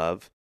artists they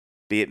love,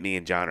 be it me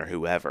and John or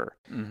whoever,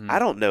 I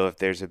don't know if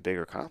there's a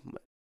bigger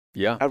compliment.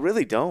 Yeah, I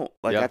really don't.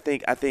 Like, I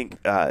think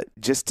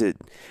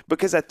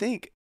because I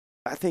think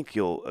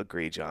you'll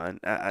agree, John.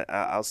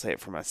 I'll say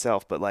it for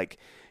myself, but like,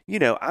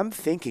 I'm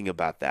thinking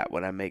about that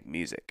when I make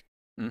music.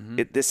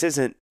 This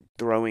isn't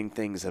throwing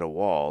things at a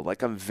wall.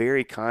 Like, I'm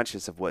very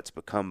conscious of what's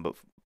become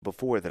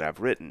before that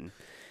I've written,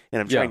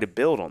 and I'm trying to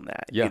build on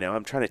that. Yeah.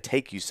 I'm trying to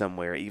take you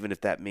somewhere, even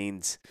if that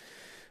means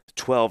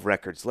 12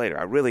 records later.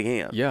 I really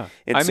am. Yeah.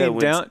 And I mean,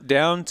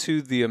 down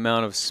to the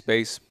amount of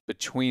space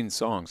between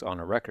songs on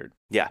a record.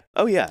 Yeah.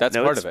 Oh, yeah. That's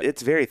part of it.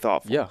 It's very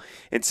thoughtful. Yeah.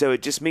 And so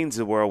it just means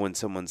the world when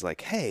someone's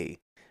like, hey,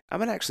 I'm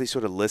going to actually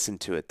sort of listen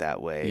to it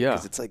that way. Yeah.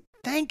 Because it's like,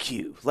 thank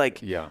you.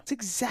 Like, yeah. It's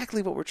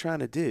exactly what we're trying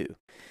to do.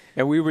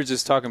 And we were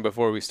just talking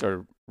before we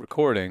started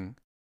recording,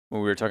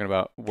 when we were talking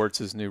about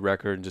Wurtz's new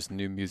record and just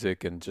new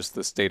music and just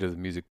the state of the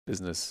music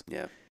business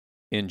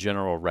in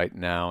general right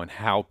now and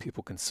how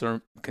people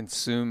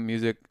consume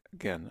music.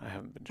 Again, I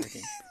haven't been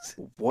drinking.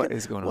 What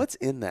is going on? What's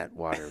in that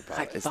water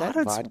bottle? Is that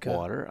vodka?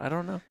 Water? I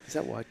don't know. Is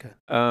that vodka?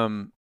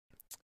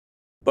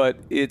 But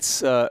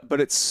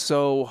it's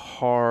so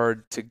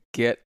hard to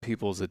get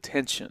people's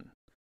attention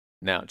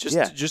now.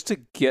 Just to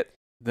get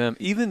them,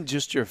 even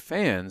just your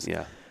fans.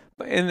 Yeah.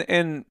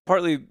 And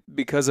partly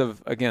because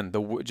of, again,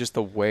 the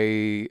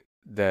way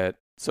that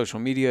social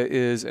media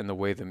is and the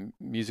way the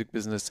music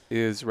business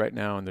is right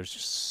now, and there's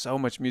just so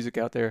much music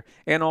out there.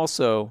 And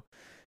also,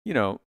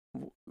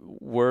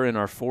 we're in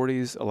our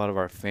 40s. A lot of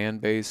our fan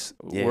base,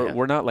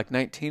 we're not like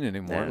 19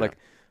 anymore. Like,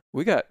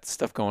 we got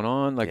stuff going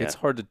on. Like, it's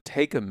hard to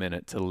take a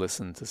minute to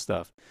listen to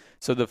stuff.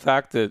 So the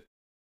fact that,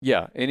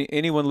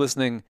 anyone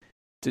listening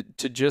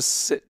to just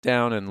sit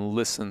down and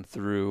listen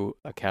through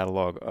a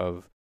catalog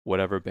of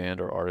whatever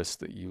band or artist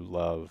that you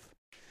love,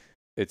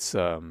 it's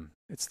the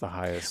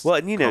highest. Well,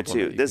 and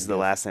too, this is the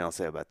last thing I'll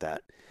say about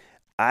that.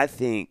 I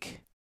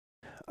think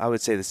I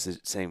would say this is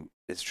the same.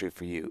 It's true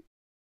for you.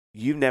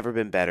 you've never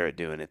been better at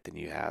doing it than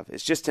you have.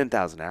 It's just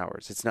 10,000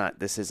 hours.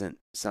 This isn't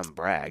some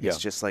brag. Yeah. It's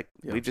just like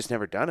we've just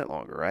never done it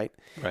longer, right?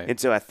 Right. And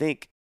so I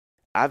think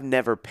I've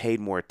never paid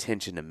more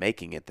attention to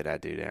making it than I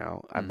do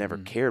now. I've never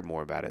cared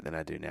more about it than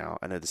I do now.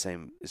 I know the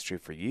same is true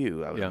for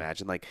you, I would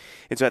imagine.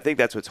 And so I think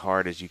that's what's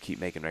hard as you keep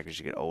making records,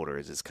 you get older,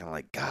 is it's kind of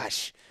like,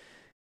 gosh,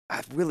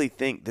 I really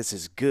think this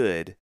is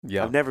good.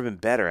 Yeah. I've never been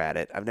better at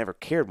it. I've never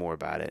cared more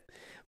about it.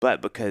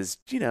 But because,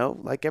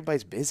 like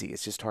everybody's busy,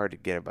 it's just hard to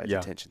get everybody's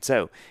attention.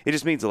 So it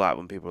just means a lot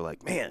when people are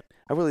like, man,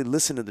 I really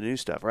listen to the new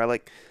stuff. Or I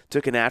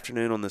took an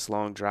afternoon on this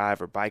long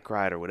drive or bike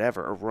ride or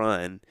whatever, or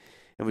run,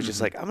 and was just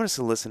like, I'm just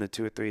going to listen to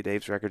 2 or 3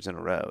 Dave's records in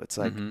a row. It's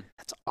like,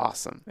 that's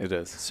awesome. It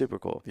is. Super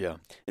cool. Yeah.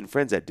 And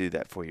friends that do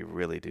that for you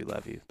really do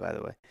love you, by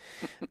the way.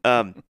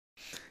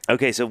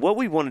 Okay, so what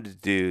we wanted to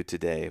do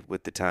today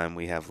with the time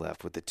we have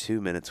left, with the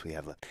 2 minutes we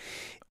have left,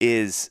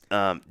 is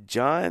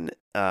John.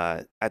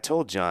 I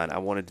told John I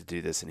wanted to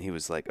do this, and he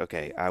was like,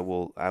 "Okay, I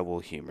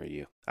will humor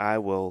you. I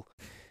will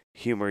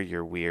humor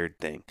your weird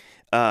thing."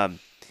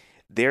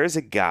 There's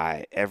a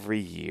guy every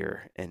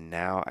year, and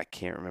now I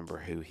can't remember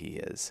who he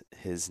is.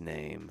 His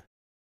name.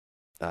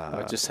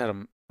 I just had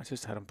him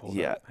pulled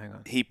up. Hang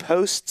on. He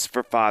posts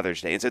for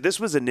Father's Day. And so this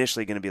was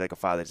initially going to be like a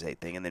Father's Day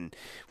thing, and then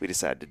we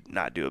decided to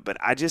not do it. But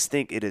I just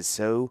think it is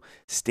so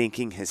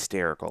stinking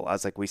hysterical. I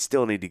was like, we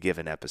still need to give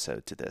an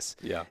episode to this.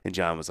 Yeah. And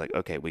John was like,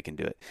 okay, we can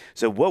do it.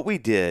 So what we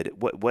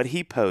did, what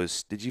he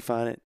posts, did you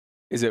find it?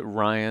 Is it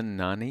Ryan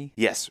Nani?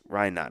 Yes,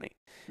 Ryan Nani.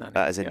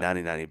 As in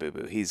Nani Nani Boo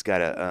Boo. He's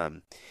got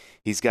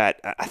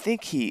I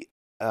think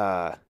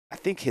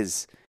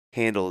his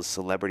handle is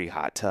Celebrity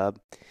Hot Tub.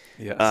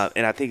 Yes.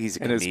 And I think he's a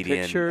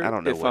comedian. Picture, I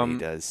don't know what he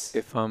does.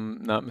 If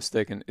I'm not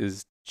mistaken,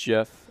 is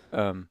Jeff,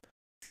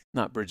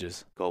 not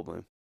Bridges.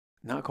 Goldblum.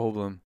 Not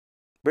Goldblum.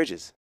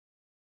 Bridges.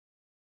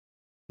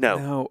 No.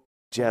 No.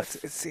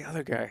 Jeff. It's the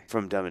other guy.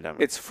 From Dumb and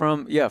Dumber. It's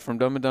from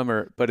Dumb and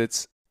Dumber, but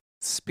it's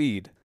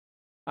Speed.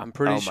 I'm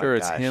pretty sure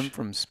it's him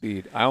from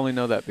Speed. I only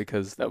know that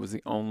because that was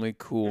the only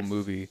cool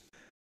movie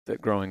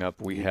that growing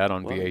up we had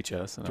on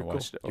VHS, and I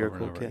watched it over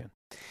and over again.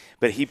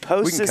 But he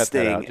posts this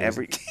thing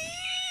every...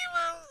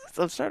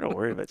 I'm starting to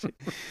worry about you.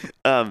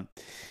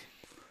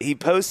 He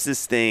posts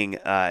this thing,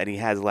 and he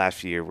has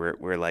last year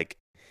where like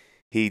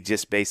he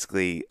just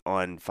basically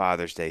on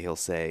Father's Day he'll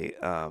say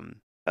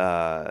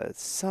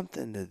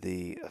something to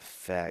the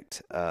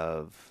effect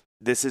of,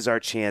 "This is our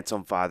chance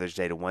on Father's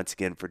Day to once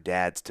again for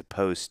dads to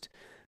post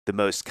the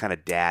most kind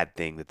of dad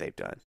thing that they've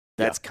done."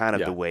 That's kind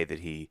of the way that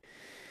he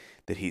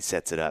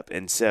sets it up,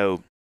 and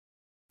so.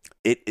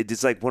 It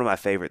is like one of my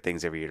favorite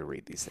things every year to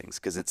read these things,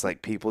 because it's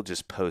like people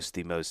just post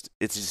the most.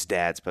 It's just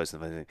dads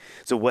posting the most.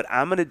 So what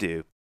I'm going to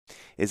do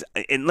is,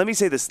 and let me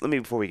say this.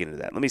 Before we get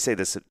into that, let me say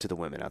this to the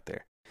women out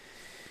there.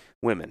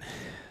 Women,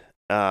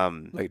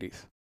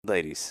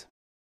 ladies.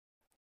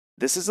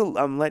 This is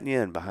I'm letting you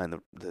in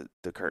behind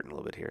the curtain a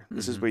little bit here.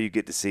 This is where you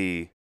get to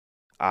see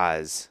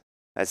Oz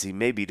as he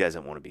maybe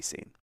doesn't want to be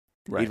seen.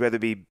 Right. He'd rather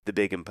be the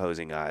big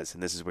imposing Oz,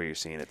 and this is where you're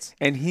seeing it.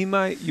 And you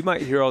might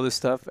hear all this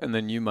stuff, and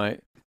then you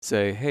might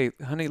say, "Hey,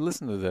 honey,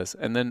 listen to this,"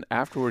 and then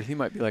afterward he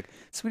might be like,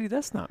 "Sweetie,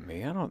 that's not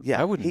me.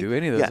 I wouldn't do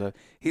any of those." Yeah.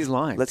 He's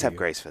lying. Let's have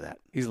grace for that.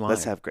 He's lying.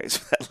 Let's have grace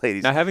for that,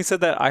 ladies. Now, having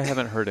said that, I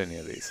haven't heard any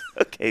of these.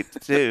 Okay,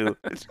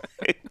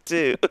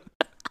 two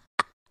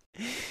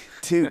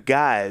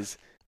guys.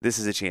 This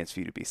is a chance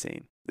for you to be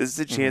seen. This is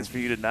a chance for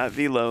you to not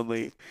be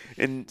lonely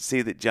and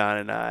see that John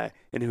and I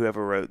and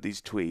whoever wrote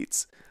these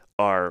tweets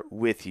are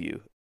with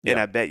you. And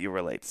I bet you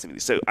relate to some of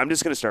these. So I'm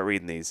just going to start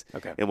reading these,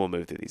 and we'll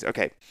move through these.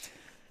 Okay.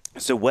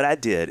 So what I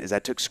did is I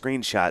took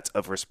screenshots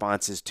of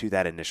responses to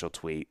that initial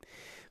tweet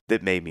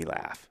that made me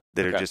laugh,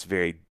 that are just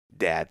very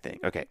dad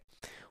thing. Okay.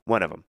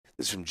 One of them,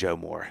 this is from Joe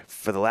Moore.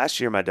 "For the last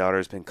year, my daughter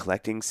has been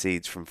collecting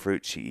seeds from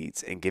fruit she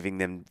eats and giving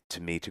them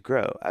to me to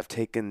grow. I've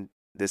taken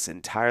this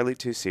entirely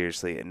too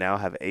seriously and now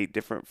have 8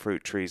 different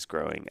fruit trees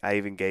growing. I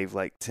even gave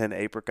like 10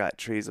 apricot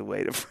trees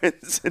away to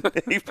friends and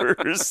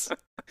neighbors."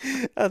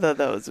 I thought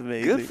that was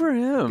amazing. Good for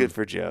him. Good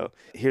for Joe.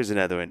 Here's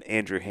another one.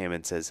 Andrew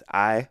Hammond says,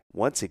 "I,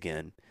 once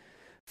again,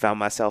 found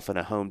myself in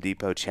a Home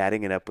Depot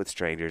chatting it up with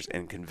strangers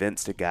and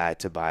convinced a guy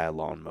to buy a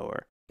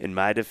lawnmower. In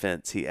my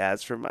defense, he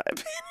asked for my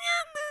opinion."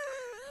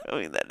 I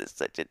mean, that is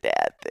such a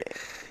dad thing.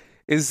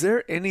 Is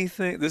there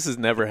anything, this has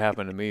never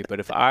happened to me, but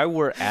if I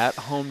were at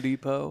Home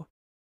Depot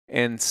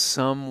and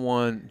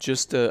someone,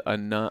 just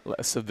a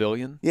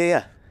civilian,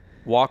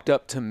 walked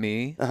up to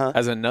me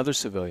as another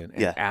civilian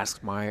and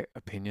asked my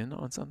opinion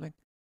on something,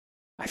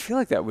 I feel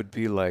like that would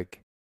be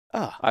like,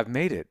 oh, I've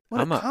made it.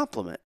 What a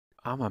compliment.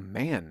 I'm a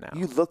man now.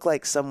 You look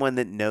like someone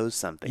that knows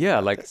something.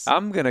 Yeah, like this.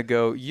 I'm gonna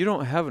go. You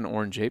don't have an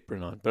orange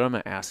apron on, but I'm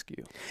gonna ask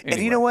you. Anyway.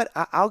 And you know what?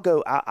 I'll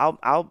go.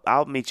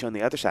 I'll meet you on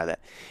the other side of that.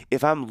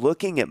 If I'm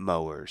looking at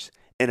mowers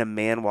and a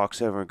man walks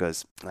over and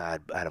goes,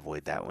 "I'd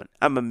avoid that one,"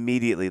 I'm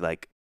immediately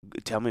like,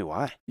 "Tell me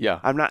why."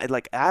 Yeah. I'm not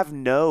like I have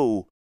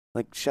no.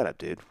 Like, shut up,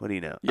 dude. What do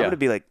you know? Yeah. I'm going to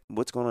be like,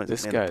 what's going on?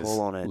 This guy's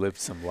lived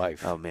some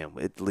life. Oh, man.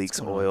 It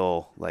leaks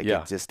oil. Like,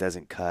 it just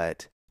doesn't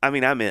cut. I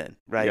mean, I'm in,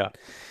 right?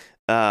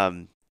 Yeah.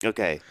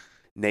 Okay.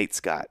 Nate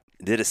Scott.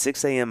 Did a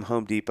 6 a.m.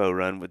 Home Depot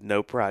run with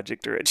no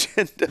project or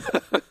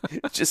agenda.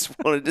 Just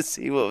wanted to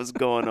see what was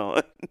going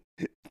on.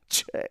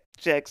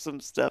 Check some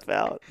stuff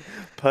out.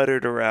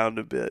 Puttered around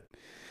a bit.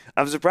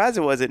 I'm surprised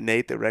it wasn't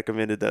Nate that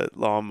recommended the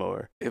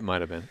lawnmower. It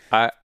might have been.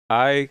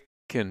 I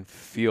can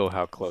feel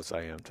how close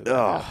I am to that.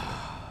 Oh.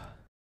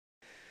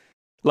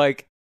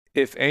 Like,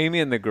 if Amy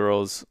and the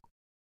girls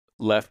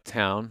left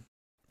town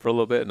for a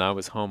little bit and I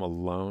was home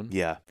alone,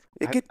 Yeah.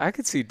 I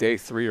could see day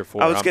 3 or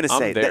 4. I was going to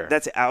say there.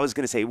 I was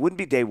going to say it wouldn't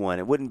be day 1.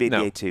 It wouldn't be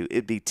No. day 2.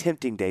 It'd be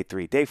tempting day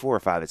 3. Day 4 or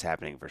 5 is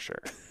happening for sure.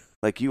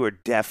 Like you are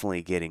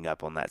definitely getting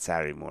up on that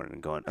Saturday morning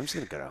and going, I'm just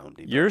going to go to Home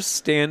Depot. You're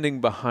standing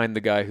behind the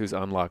guy who's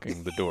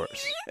unlocking the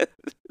doors,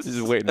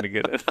 just waiting to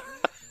get it.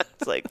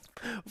 It's like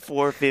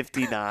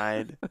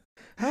 4:59.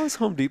 How is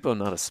Home Depot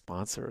not a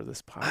sponsor of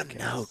this I podcast?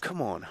 know.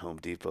 Come on, Home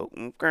Depot.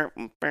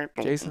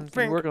 Jason,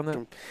 can you work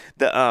on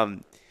that?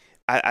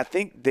 I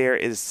think there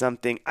is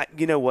something.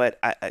 You know what?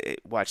 I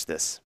watch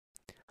this.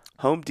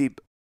 Home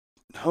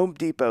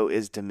Depot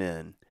is to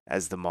men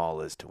as the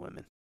mall is to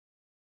women.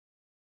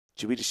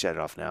 Should we just shut it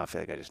off now? I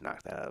feel like I just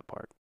knocked that out of the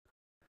park.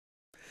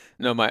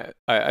 No,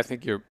 I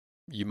think you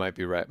might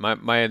be right.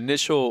 My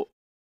initial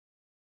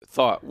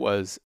thought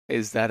was,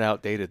 is that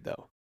outdated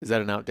though? Is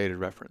that an outdated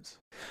reference?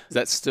 Is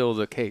that still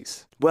the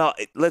case? Well,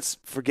 let's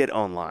forget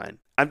online.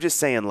 I'm just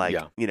saying, like,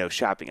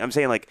 shopping. I'm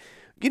saying, like,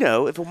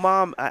 if a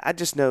mom, I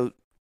just know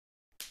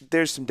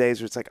there's some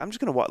days where it's like, I'm just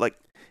going to walk, like,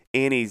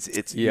 Annie's,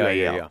 it's UAL.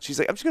 Yeah. She's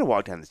like, I'm just going to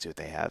walk down and see what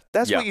they have.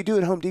 That's Yeah. what you do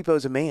at Home Depot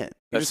as a man.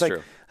 You're That's just like,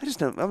 true. I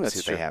just know, I'm going to see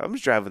what That's they have. I'm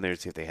just driving there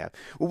to see what they have.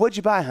 Well, what'd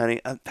you buy,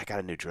 honey? I got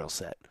a new drill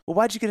set. Well,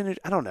 why'd you get a new,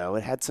 I don't know.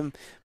 It had some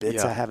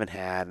bits I haven't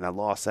had, and I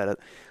lost that.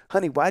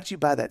 Honey, why'd you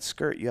buy that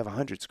skirt? You have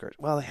 100 skirts.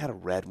 Well, I had a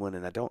red one,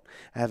 and I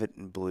have it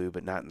in blue,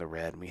 but not in the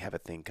red, and we have a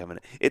thing coming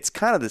in. It's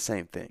kind of the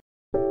same thing.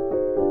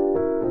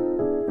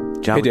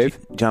 John, Hey, Dave.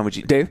 John,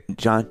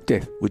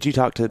 Dave. would you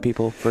talk to the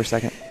people for a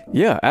second?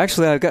 Yeah,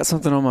 actually, I've got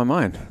something on my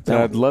mind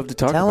that I'd love to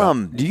talk about. Tell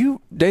 'em.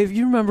 Dave,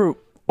 you remember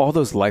all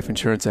those life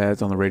insurance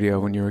ads on the radio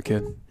when you were a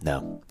kid?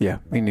 No. Yeah,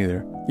 me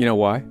neither. You know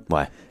why?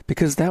 Why?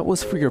 Because that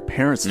was for your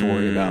parents to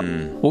worry about.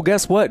 Well,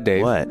 guess what,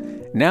 Dave? What?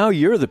 Now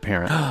you're the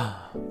parent.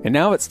 And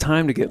now it's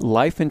time to get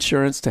life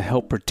insurance to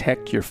help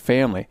protect your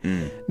family.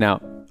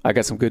 Now, I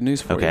got some good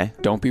news for you.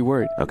 Don't be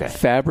worried. Okay.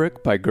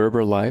 Fabric by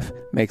Gerber Life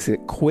makes it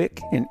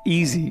quick and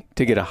easy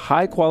to get a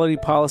high-quality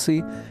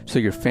policy so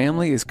your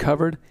family is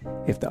covered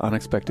if the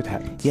unexpected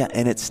happens. Yeah,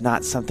 and it's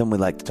not something we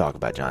like to talk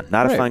about, John.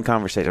 Not a fun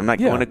conversation. I'm not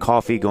going to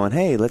coffee going,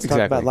 hey, let's talk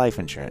about life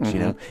insurance,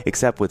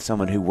 except with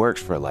someone who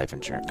works for a life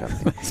insurance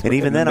company. And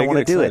even then, I want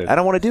to do it. I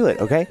don't want to do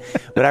it, okay?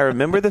 But I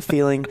remember the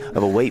feeling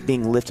of a weight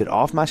being lifted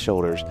off my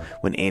shoulders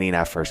when Annie and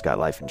I first got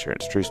life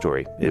insurance. True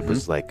story. It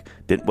was like,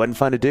 wasn't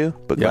fun to do,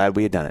 but glad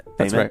we had done it.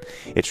 That's right.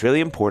 It's really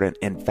important,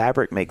 and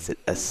Fabric makes it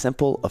a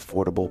simple,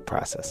 affordable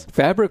process.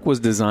 Fabric was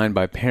designed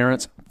by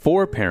parents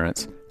for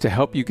parents to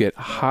help you get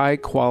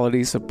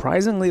high-quality,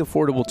 surprisingly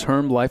affordable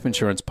term life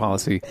insurance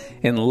policy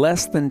in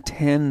less than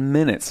 10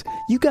 minutes.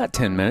 You got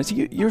 10 minutes.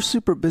 You're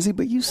super busy,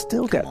 but you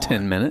still got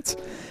 10 minutes.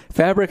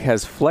 Fabric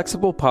has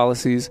flexible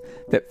policies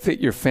that fit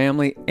your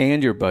family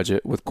and your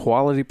budget with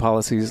quality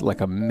policies like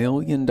 $1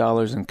 million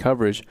in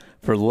coverage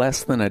for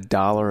less than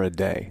 $1 a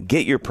day.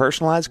 Get your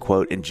personalized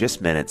quote in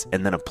just minutes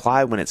and then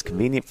apply when it's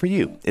convenient for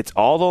you. It's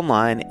all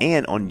online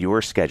and on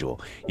your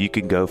schedule. You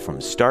can go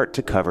from start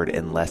to covered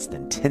in less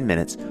than 10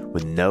 minutes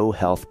with no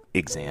health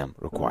exam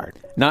required.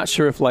 Not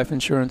sure if life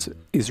insurance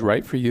is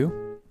right for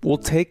you? We'll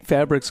take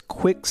Fabric's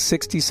quick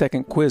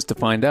 60-second quiz to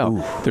find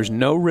out. There's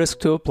no risk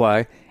to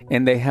apply,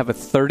 and they have a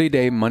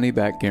 30-day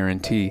money-back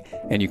guarantee,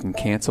 and you can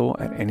cancel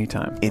at any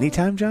time.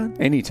 Anytime, John?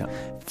 Anytime.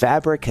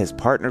 Fabric has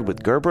partnered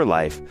with Gerber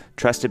Life,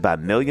 trusted by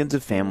millions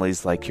of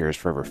families like yours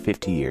for over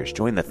 50 years.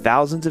 Join the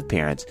thousands of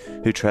parents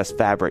who trust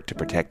Fabric to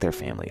protect their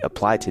family.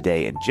 Apply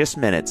today in just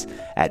minutes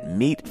at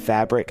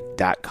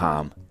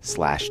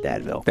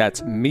meetfabric.com/Dadville.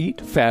 That's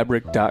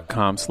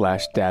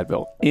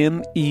meetfabric.com/Dadville.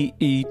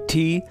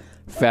 MEET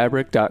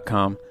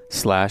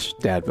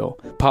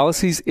fabric.com/Dadville.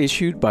 Policies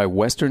issued by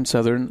Western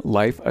Southern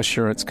Life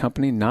Assurance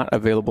Company, not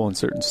available in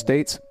certain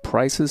states.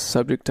 Prices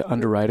subject to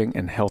underwriting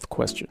and health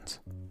questions.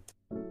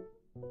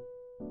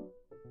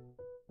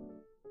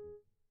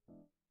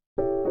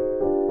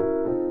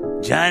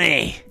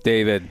 Johnny.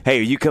 David. Hey,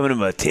 are you coming to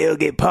my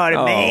tailgate party,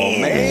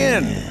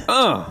 man?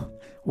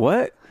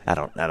 What? I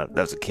don't. That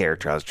was a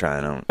character I was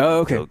trying. I don't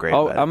okay. feel great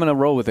about I'm going to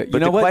roll with it. But you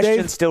know the what, question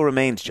Dave? still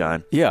remains,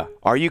 John. Yeah.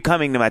 Are you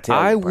coming to my tailgate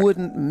I party?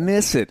 wouldn't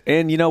miss it.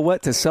 And you know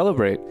what? To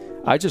celebrate,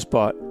 I just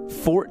bought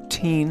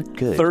 14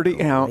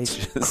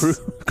 30-ounce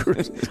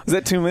cruise. Is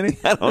that too many?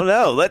 I don't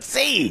know. Let's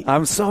see.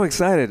 I'm so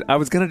excited. I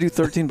was going to do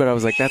 13, but I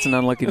was like, that's an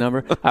unlucky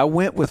number. I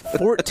went with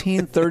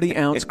 14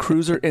 30-ounce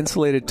cruiser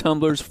insulated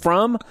tumblers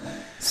from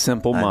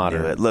Simple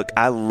Modern. I knew it. Look,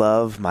 I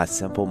love my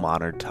Simple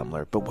Modern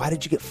tumbler, but why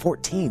did you get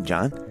 14,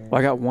 John? Well,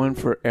 I got one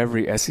for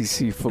every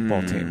SEC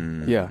football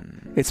team. Yeah.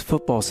 It's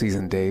football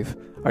season, Dave.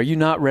 Are you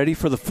not ready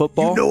for the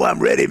football? You know I'm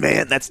ready,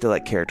 man. That's still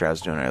that character I was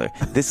doing earlier.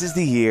 This is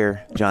the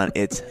year, John.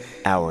 It's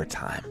our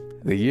time.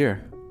 The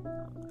year.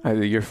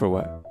 The year for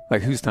what?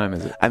 Like, whose time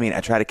is it? I mean,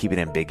 I try to keep it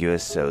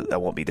ambiguous so I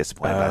won't be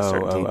disappointed by a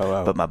certain team.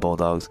 But my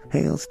Bulldogs,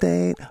 Hail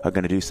State, are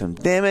going to do some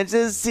damage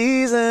this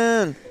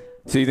season.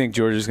 So you think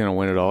Georgia's going to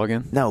win it all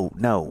again? No.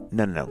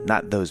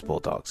 Not those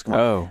Bulldogs. Come on.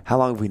 Oh. How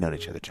long have we known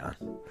each other, John?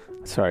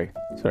 Sorry.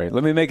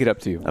 Let me make it up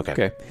to you.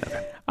 Okay.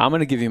 I'm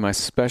going to give you my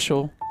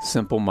special,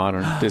 simple,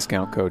 modern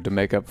discount code to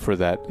make up for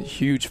that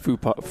huge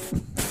faux pas.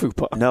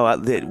 No,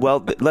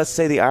 let's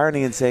say the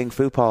irony in saying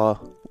faux pas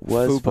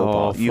was faux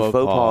pas. You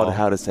faux pas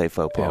how to say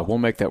faux pas. Yeah, we'll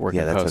make that work.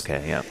 Yeah, in that's post.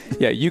 okay. Yeah.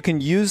 Yeah, you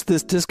can use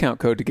this discount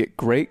code to get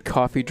great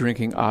coffee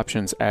drinking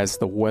options as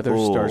the weather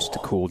starts to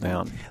cool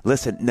down.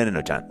 Listen,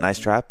 no, John. Nice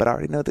try, but I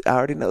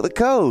already know the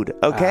code.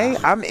 Okay,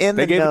 I'm in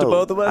the know. They gave it to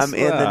both of us. I'm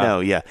in the know.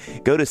 Yeah.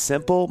 Go to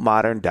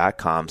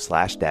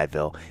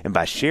simplemodern.com/dadville, and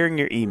by sharing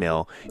your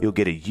email, you'll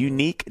get a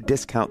unique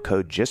discount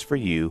code just for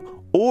you.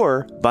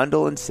 Or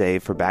bundle and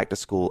save for back to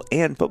school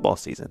and football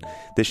season.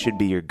 This should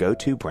be your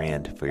go-to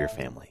brand for your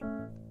family.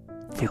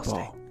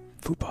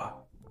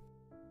 Football.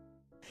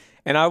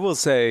 And I will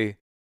say,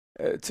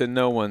 to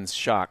no one's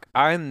shock,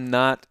 I'm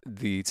not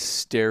the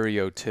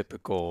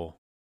stereotypical,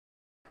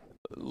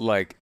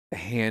 like,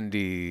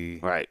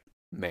 handy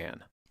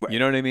man. Right. You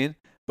know what I mean?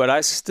 But I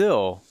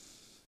still,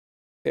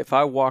 if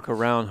I walk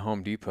around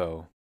Home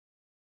Depot,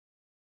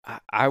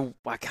 I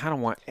kind of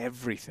want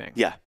everything.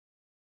 Yeah.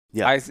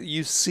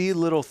 You see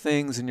little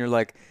things and you're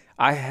like,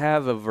 I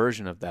have a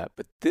version of that,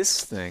 but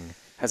this thing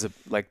has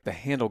the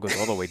handle goes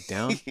all the way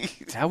down.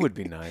 That would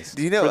be nice.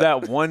 Do you know for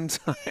that one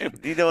time?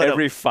 Do you know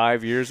every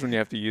 5 years when you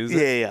have to use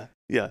it?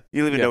 Yeah. You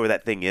don't even know where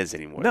that thing is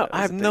anymore. No,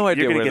 I have no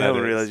idea where that is. You're going to get home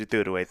and realize you threw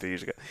it away 3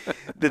 years ago.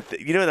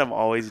 You know what I'm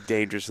always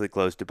dangerously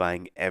close to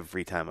buying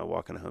every time I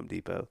walk in a Home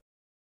Depot?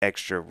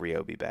 Extra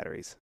Ryobi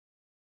batteries.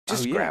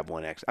 Just grab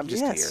one extra. I'm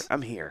just here.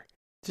 I'm here.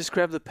 Just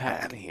grab the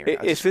pack. I'm here.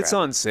 If it's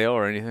on sale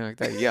or anything like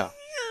that, yeah.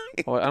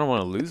 Well, I don't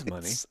want to lose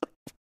money.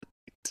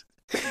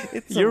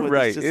 You're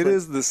right. It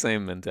is the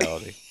same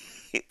mentality.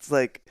 It's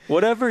like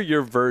whatever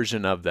your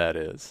version of that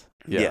is.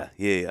 Yeah.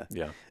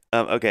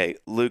 Okay,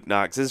 Luke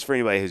Knox. This is for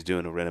anybody who's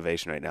doing a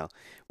renovation right now.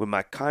 When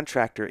my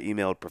contractor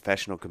emailed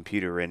professional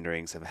computer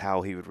renderings of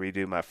how he would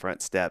redo my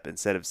front step,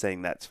 instead of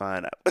saying that's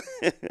fine,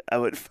 I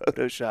would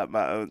Photoshop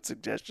my own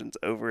suggestions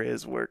over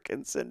his work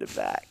and send it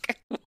back.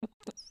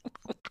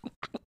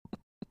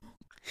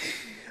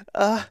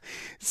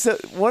 So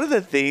one of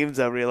the themes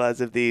I realize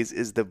of these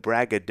is the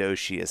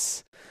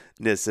braggadociousness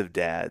of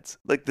dads.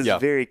 Like this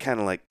very kind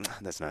of like,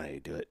 that's not how you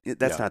do it.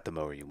 That's not the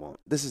mower you want.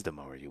 This is the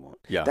mower you want.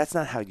 Yeah. That's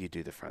not how you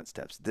do the front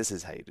steps. This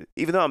is how you do it.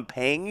 Even though I'm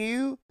paying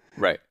you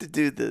to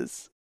do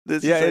this.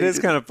 It is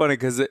kind of funny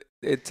because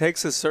it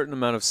takes a certain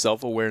amount of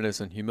self-awareness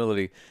and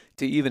humility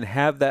to even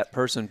have that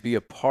person be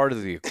a part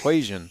of the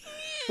equation.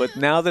 But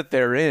now that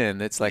they're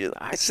in, it's like,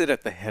 I sit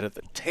at the head of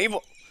the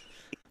table.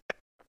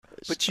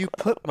 But you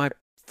put my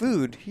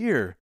food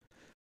here.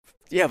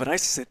 Yeah, but I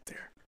sit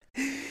there.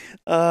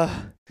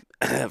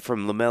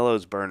 From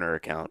LaMelo's burner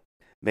account.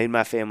 Made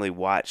my family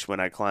watch when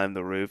I climbed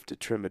the roof to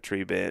trim a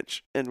tree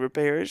bench and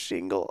repair a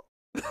shingle.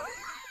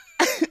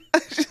 I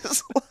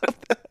just love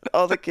that.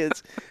 All the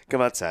kids,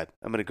 come outside.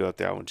 I'm going to go up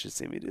there. I want you to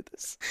see me do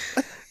this.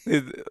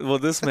 Well,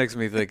 this makes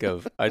me think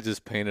of, I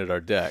just painted our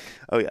deck.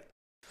 Oh, yeah.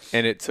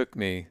 And it took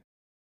me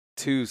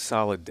 2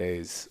 solid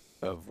days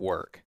of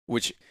work,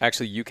 which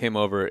actually you came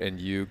over and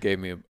you gave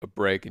me a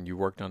break and you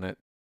worked on it.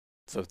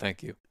 So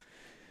thank you.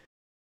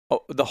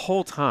 Oh, the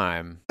whole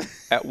time,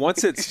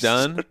 once it's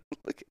done,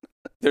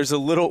 there's a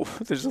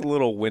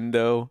little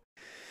window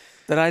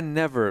that I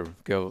never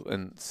go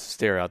and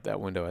stare out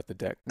that window at the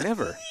deck.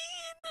 Never.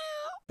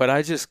 But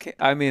I just can't.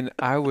 I mean,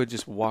 I would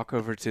just walk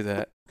over to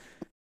that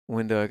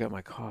window. I got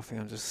my coffee.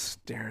 I'm just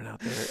staring out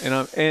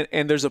there,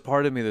 and there's a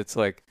part of me that's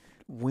like,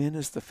 when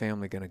is the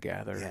family going to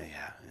gather?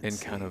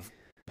 And kind of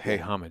pay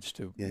homage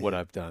to what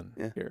I've done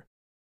here.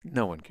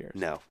 No one cares.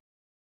 No.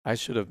 I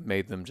should have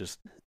made them just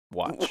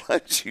watch.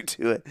 Watch you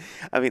do it.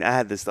 I mean, I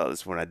had this thought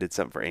this morning. I did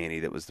something for Annie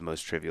that was the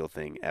most trivial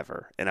thing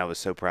ever. And I was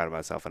so proud of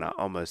myself. And I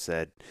almost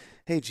said,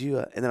 hey,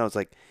 Gia. And then I was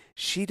like,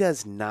 she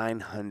does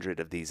 900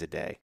 of these a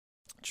day.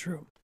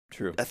 True.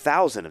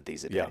 1,000 of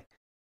these a day.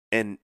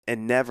 And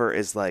never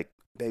is like,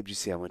 babe, you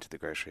see I went to the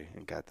grocery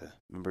and got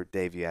remember,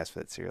 Dave, you asked for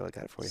that cereal, I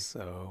got it for you.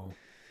 So.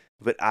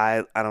 But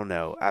I don't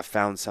know. I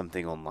found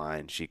something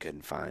online she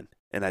couldn't find.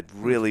 And I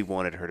really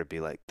wanted her to be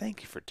like,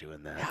 thank you for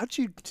doing that. How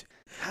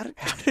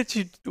did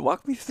you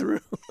walk me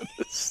through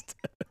the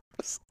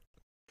steps?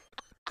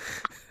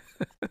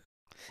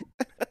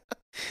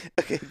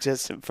 Okay,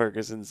 Justin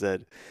Ferguson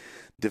said,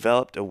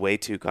 developed a way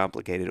too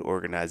complicated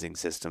organizing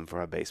system for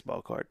my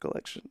baseball card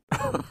collection.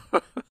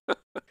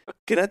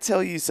 Can I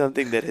tell you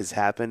something that has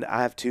happened?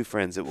 I have 2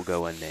 friends that will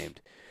go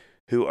unnamed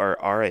who are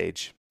our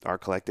age, our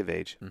collective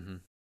age,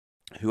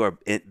 who are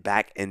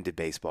back into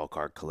baseball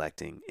card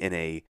collecting in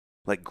a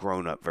like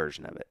grown-up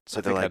version of it. So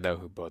I think I know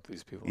who both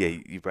these people are.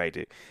 Yeah, you probably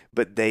do.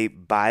 But they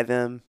buy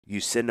them,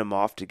 you send them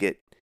off to get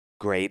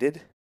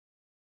graded,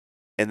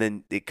 and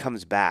then it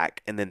comes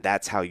back, and then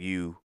that's how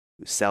you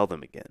sell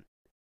them again.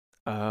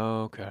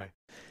 Oh, okay.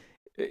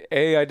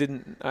 I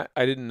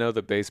didn't know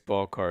that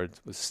baseball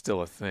cards was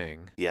still a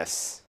thing.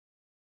 Yes.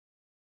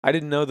 I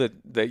didn't know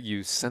that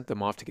you sent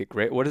them off to get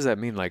graded. What does that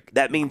mean? Like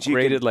That means you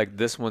graded can, like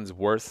this one's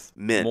worth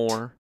mint,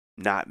 more?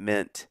 not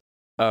mint.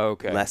 Oh,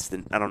 okay. Less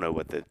than, I don't know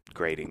what the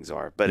gradings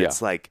are, but Yeah.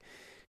 it's like,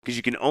 because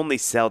you can only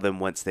sell them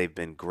once they've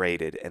been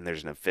graded, and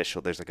there's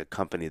like a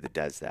company that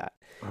does that.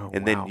 Oh,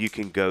 And wow. then you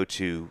can go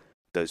to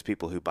those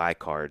people who buy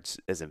cards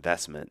as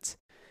investments,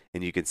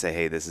 and you can say,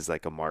 hey, this is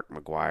like a Mark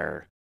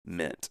McGuire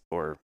mint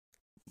or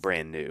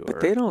brand new. But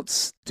or, they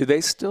don't. Do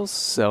they still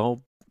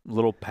sell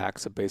little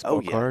packs of baseball oh,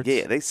 yeah. cards?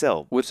 Yeah, they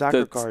sell with soccer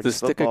the cards,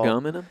 stick football. of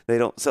gum in them. They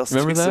don't sell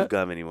Remember sticks that? of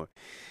gum anymore.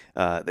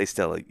 They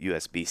sell a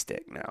USB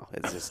stick now.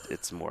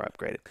 It's more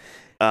upgraded.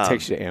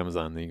 Takes you to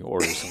Amazon, then you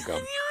order some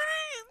gum.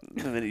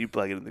 The minute you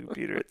plug it in the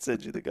computer, it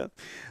sends you the gum.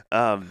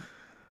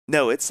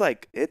 No, it's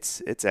like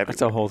it's everywhere.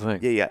 That's a whole thing.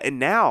 Yeah. And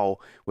now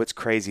what's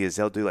crazy is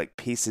they'll do like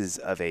pieces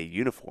of a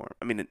uniform.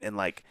 I mean, and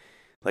like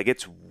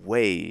it's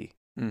way.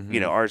 Mhm. You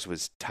know, ours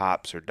was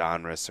Topps or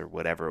Donruss or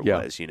whatever it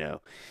Yeah. was. You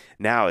know,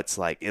 now it's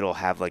like it'll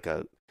have like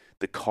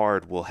the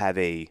card will have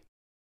a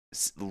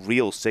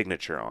real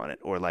signature on it,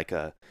 or like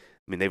a.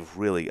 I mean, they've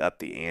really upped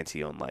the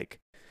ante on like,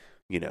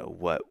 you know,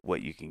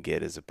 what you can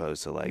get as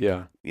opposed to like,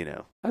 Yeah. you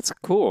know, That's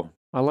cool.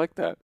 I like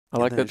that. I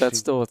like then that. That's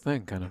she- still a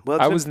thing, kind of. Well,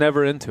 it's I been- was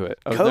never into it.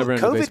 I was never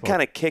into COVID baseball.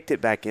 kind of kicked it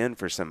back in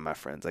for some of my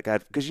friends. Like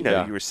because you know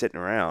Yeah. you were sitting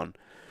around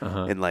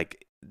Uh-huh. and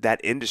like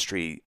that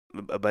industry.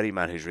 A buddy of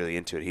mine who's really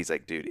into it, he's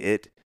like, dude,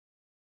 it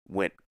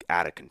went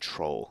out of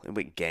control. It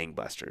went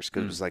gangbusters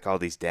because it was like all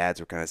these dads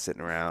were kind of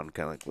sitting around,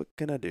 kind of like, what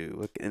can I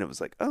do? And it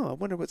was like, oh, I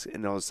wonder what's.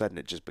 And all of a sudden,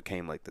 it just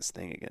became like this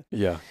thing again.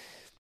 Yeah.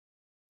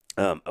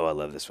 Oh, I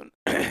love this one.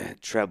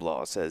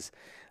 Treblaw says,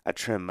 I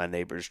trimmed my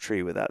neighbor's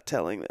tree without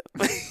telling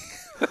them.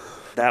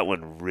 That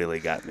one really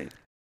got me.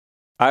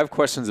 I have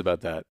questions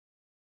about that.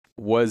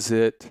 Was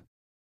it?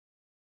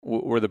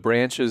 Were the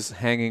branches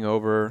hanging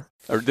over,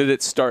 or did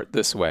it start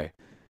this way?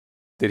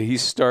 Did he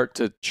start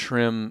to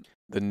trim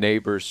the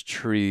neighbor's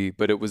tree,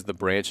 but it was the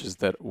branches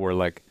that were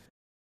like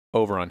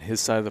over on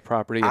his side of the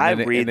property? And I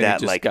then read it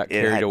that just like got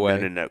it carried had, away.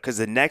 No. Because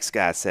the next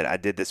guy said, I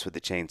did this with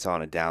the chainsaw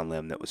on a down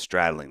limb that was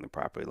straddling the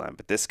property line.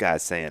 But this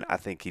guy's saying, I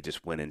think he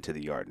just went into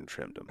the yard and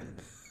trimmed them.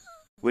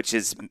 Which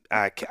is,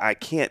 I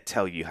can't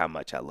tell you how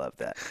much I love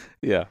that.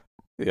 Yeah.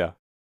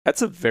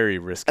 That's a very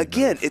risky.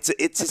 Again, move.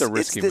 it's a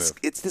risky move.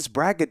 It's this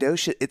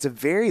braggadocious. It's a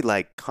very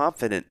like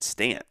confident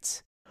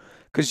stance.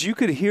 Because you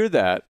could hear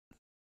that.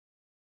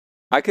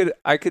 I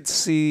could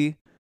see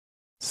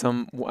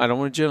some. I don't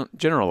want to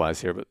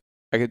generalize here, but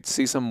I could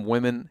see some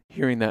women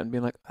hearing that and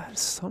being like, "That's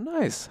so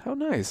nice. How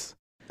nice."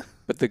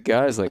 But the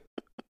guy's like,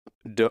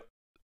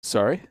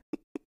 "Sorry,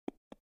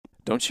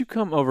 don't you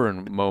come over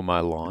and mow my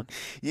lawn?"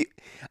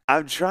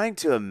 I'm trying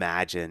to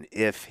imagine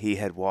if he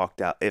had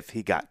walked out, if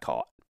he got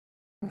caught.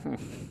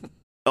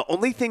 The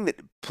only thing that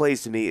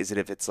plays to me is that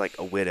if it's like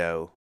a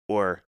widow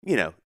or, you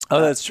know.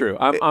 Oh, that's true.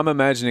 I'm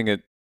imagining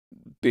it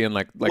being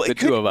like well, the it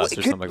could- two of us it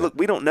or could- something like Look,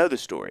 we don't know the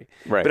story.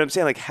 that. Right. But I'm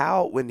saying like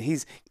how when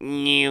he's,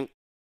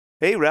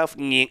 hey, Ralph,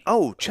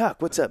 oh, Chuck,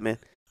 what's up, man?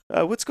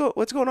 What's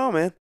going on,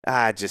 man?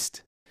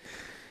 Just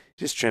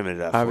trimming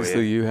it up Obviously,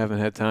 for you. you haven't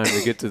had time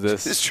to get to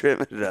this. Just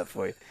trimming it up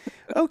for you.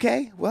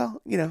 Okay, well,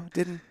 you know,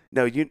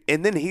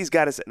 and then he's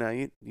got to say, no,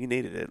 you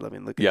needed it. Let me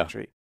look at Yeah. the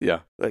tree. Yeah.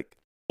 Like,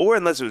 or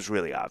unless it was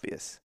really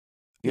obvious.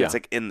 You know, Yeah. it's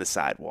like in the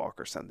sidewalk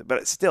or something.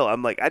 But still,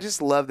 I'm like, I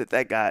just love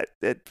that guy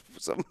at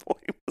some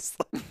point was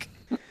like,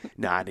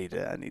 no, I need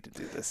to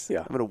do this. Yeah.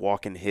 I'm going to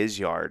walk in his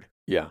yard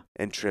Yeah.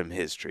 and trim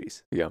his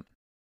trees. Yeah.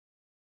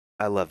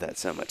 I love that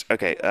so much.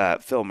 Okay,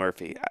 Phil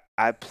Murphy.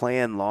 I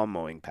plan lawn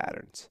mowing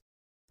patterns.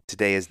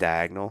 Today is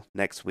diagonal.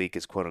 Next week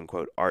is quote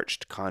unquote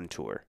arched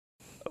contour.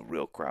 A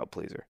real crowd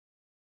pleaser.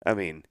 I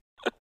mean,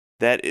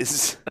 that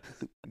is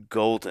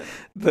golden.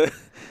 The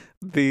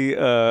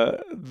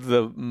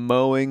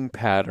mowing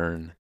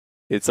pattern,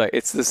 it's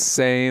the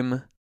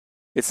same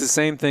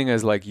thing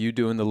as like you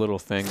doing the little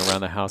thing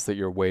around the house that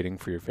you're waiting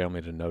for your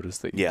family to notice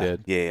that you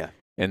did, Yeah.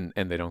 and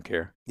they don't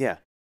care. Yeah.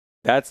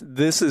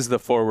 This is the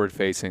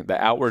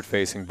outward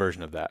facing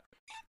version of that,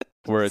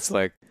 where it's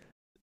like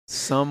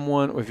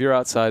if you're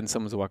outside and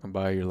someone's walking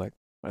by, you're like,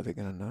 are they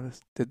gonna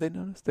notice? Did they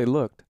notice? They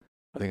looked.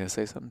 Are they gonna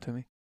say something to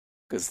me?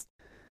 Because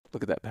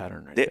look at that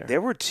pattern right there.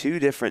 There were 2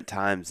 different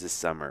times this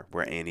summer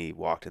where Annie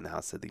walked in the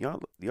house and said,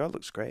 the yard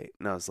looks great.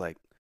 And I was like,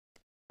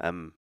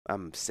 I'm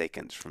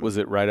seconds from. Was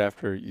it right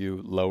after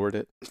you lowered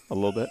it a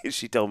little bit?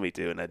 She told me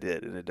to, and I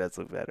did, and it does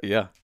look better.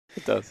 Yeah,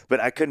 it does. But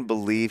I couldn't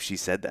believe she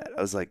said that.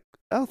 I was like,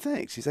 oh,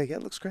 thanks. She's like, yeah,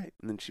 it looks great.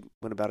 And then she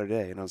went about her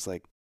day, and I was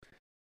like,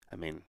 I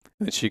mean.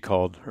 And she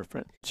called her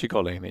friend. She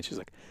called Amy, and she's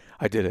like,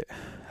 I did it.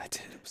 I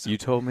did. It was so You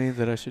told me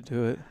that I should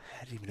do it.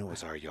 I didn't even know it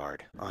was our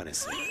yard,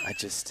 honestly.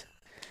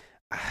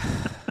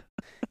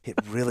 It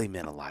really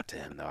meant a lot to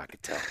him, though, I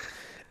could tell.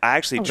 I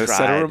actually I'm gonna tried.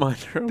 set a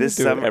reminder. I'm this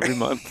gonna do summer it every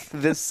month.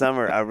 This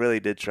summer, I really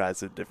did try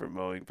some different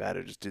mowing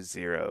patterns to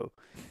 0.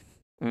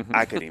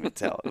 I couldn't even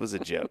tell. It was a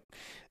joke.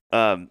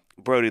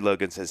 Brody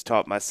Logan says,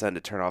 taught my son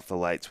to turn off the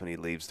lights when he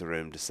leaves the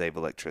room to save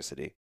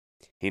electricity.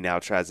 He now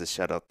tries to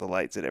shut off the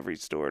lights at every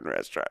store and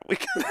restaurant we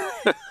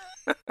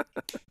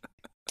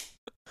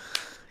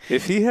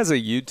If he has a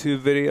YouTube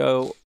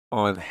video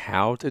on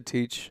how to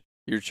teach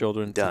your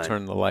children to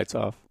turn the lights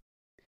off,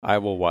 I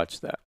will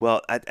watch that.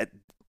 Well,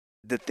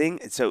 the thing,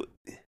 so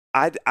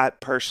I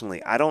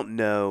personally, I don't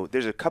know.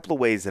 There's a couple of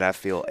ways that I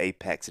feel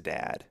apex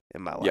dad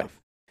in my life. Yeah.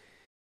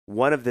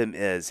 One of them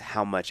is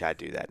how much I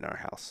do that in our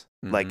house.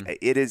 Mm-hmm. Like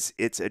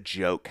it's a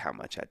joke how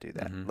much I do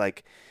that. Mm-hmm.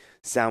 Like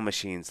sound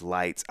machines,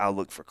 lights. I'll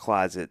look for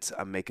closets.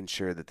 I'm making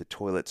sure that the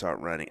toilets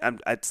aren't running.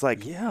 It's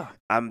like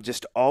I'm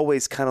just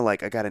always kind of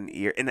like I got an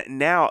ear. And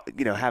now,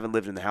 having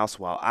lived in the house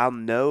a while, I'll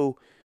know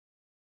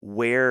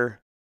where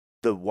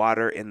the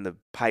water in the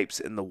pipes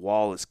in the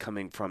wall is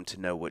coming from to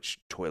know which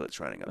toilet's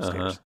running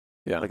upstairs.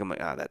 Yeah. Like I'm like,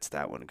 that's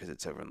that one because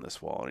it's over on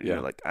this wall.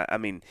 And, like I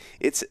mean,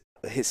 it's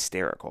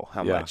hysterical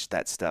how much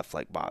that stuff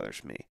like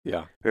bothers me.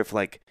 Yeah. Or if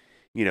like,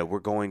 we're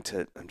going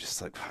to, I'm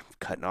just like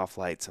cutting off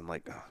lights. I'm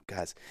like, oh,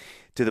 guys,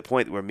 to the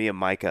point where me and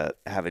Micah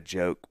have a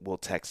joke. We'll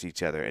text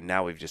each other, and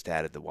now we've just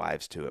added the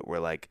wives to it. We're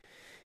like,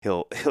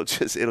 it'll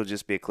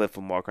just be a Cliff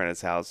will walk around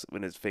his house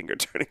when his finger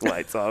turning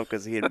lights off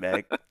because he and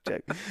Meg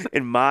check.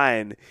 In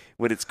mine,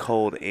 when it's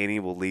cold, Annie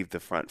will leave the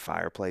front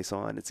fireplace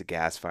on. It's a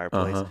gas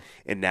fireplace,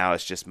 and now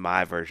it's just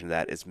my version of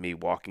that. Is me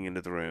walking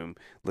into the room,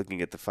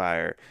 looking at the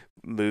fire,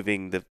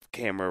 moving the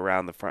camera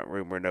around the front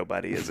room where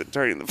nobody is, and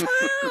turning the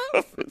fire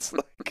off. It's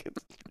like it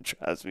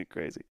drives me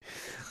crazy.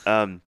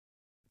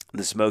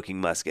 The smoking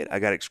musket. I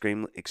got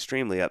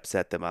extremely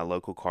upset that my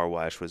local car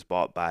wash was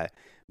bought by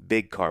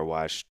Big Car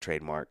Wash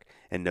trademark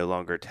and no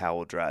longer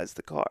towel dries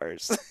the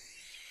cars.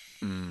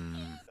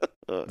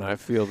 I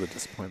feel the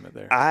disappointment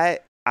there.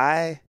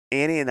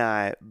 Annie and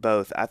I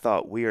both, I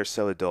thought we are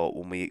so adult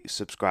when we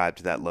subscribe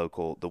to that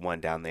local, the one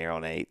down there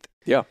on 8th.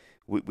 Yeah.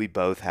 We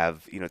both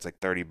have, it's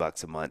like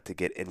 $30 a month to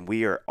get, and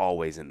we are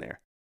always in there.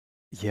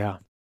 Yeah.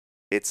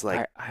 It's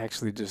like, I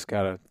actually just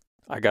got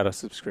a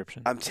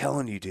subscription. I'm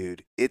telling you,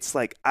 dude, it's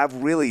like, I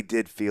really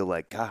did feel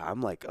like, God,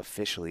 I'm like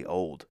officially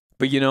old.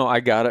 But I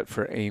got it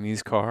for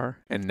Amy's car,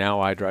 and now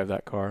I drive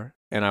that car,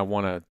 and I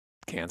want to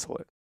cancel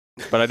it.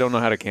 But I don't know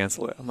how to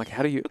cancel it. I'm like,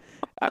 how do you?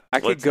 I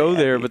could go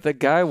there, but the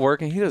guy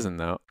working, he doesn't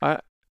know.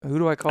 Who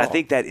do I call? I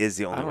think that is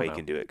the only way you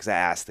can do it, because I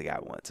asked the guy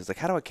once. It's like,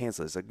 how do I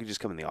cancel this? Like, you just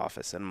come in the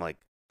office. And I'm like,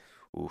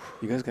 oof.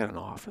 You guys got an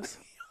office?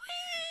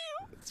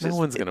 No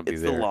one's going to be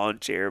there. It's the lawn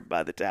chair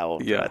by the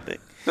towel, yeah. I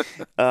think.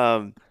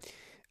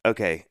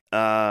 Okay.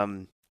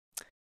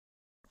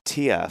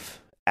 TF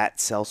at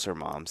Seltzer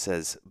Mom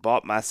says,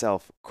 bought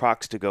myself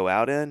Crocs to go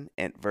out in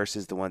and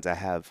versus the ones I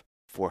have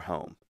for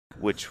home,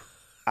 which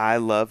I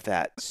love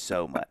that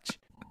so much.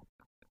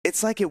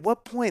 It's like, at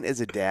what point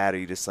as a dad are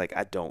you just like,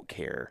 I don't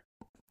care?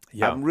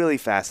 Yeah. I'm really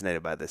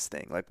fascinated by this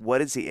thing. Like, what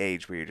is the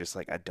age where you're just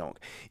like, I don't?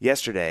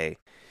 Yesterday,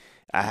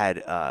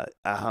 I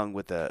hung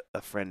with a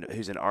friend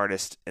who's an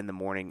artist in the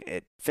morning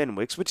at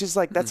Fenwick's, which is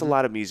like, that's a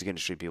lot of music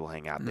industry people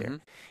hang out there.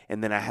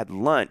 And then I had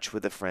lunch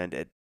with a friend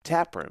at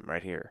Taproom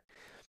right here.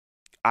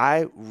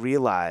 I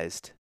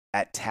realized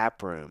at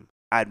Taproom,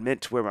 I'd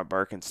meant to wear my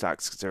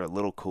Birkenstocks because they're a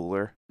little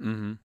cooler.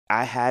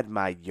 I had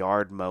my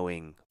yard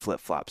mowing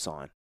flip-flops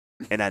on,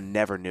 and I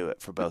never knew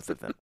it for both of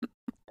them.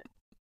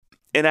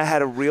 And I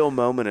had a real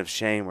moment of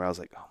shame where I was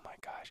like, oh my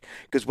gosh.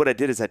 Because what I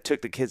did is I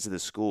took the kids to the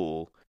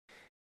school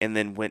and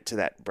then went to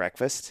that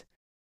breakfast.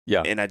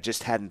 Yeah. And I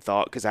just hadn't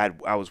thought, because I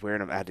was wearing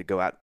them. I had to go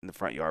out in the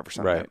front yard for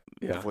something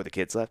before the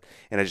kids left.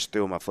 And I just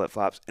threw on my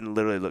flip-flops and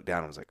literally looked down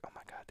and was like, oh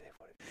my God, Dave.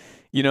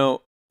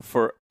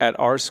 What at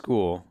our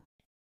school,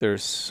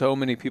 there's so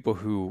many people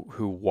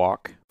who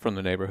walk from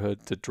the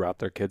neighborhood to drop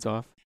their kids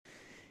off.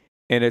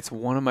 And it's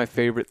one of my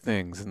favorite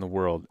things in the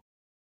world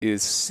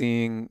is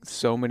seeing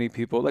so many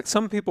people. Like,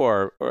 some people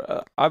are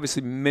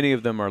obviously, many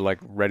of them are like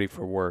ready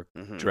for work,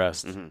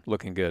 dressed,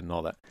 looking good and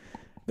all that.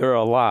 There are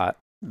a lot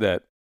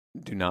that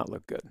do not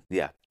look good.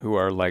 Yeah. Who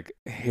are like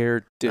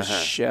hair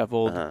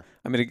disheveled. I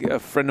mean, a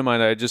friend of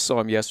mine, I just saw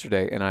him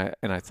yesterday, and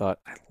I thought,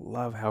 I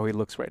love how he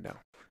looks right now.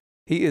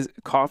 He is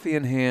coffee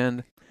in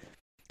hand.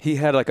 He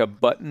had like a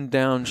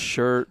button-down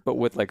shirt, but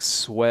with like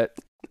sweat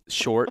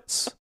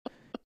shorts.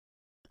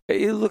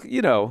 He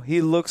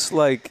looks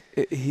like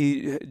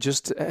he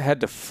just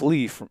had to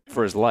flee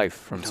for his life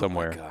from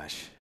somewhere. Oh my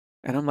gosh!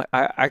 And I'm like,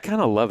 I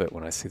kind of love it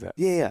when I see that.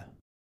 Yeah.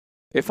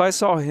 If I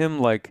saw him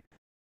like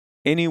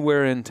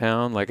anywhere in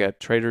town, like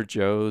at Trader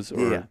Joe's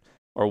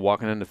or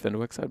walking into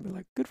Fenwick's, I'd be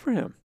like, good for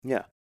him.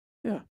 Yeah.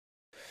 Yeah.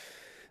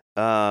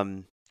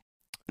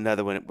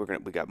 Another one.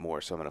 We got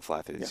more, so I'm gonna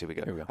fly through this. Here we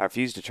go. I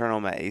refused to turn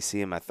on my AC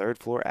in my third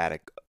floor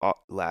attic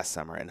last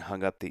summer and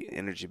hung up the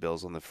energy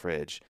bills on the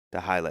fridge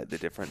to highlight the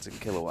difference in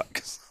kilowatt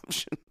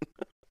consumption.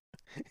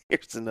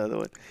 Here's another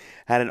one.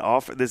 Had an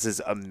offer. This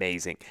is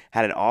amazing.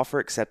 Had an offer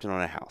accepted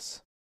on a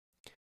house.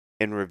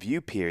 In review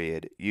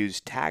period,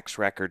 used tax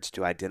records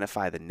to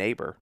identify the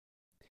neighbor.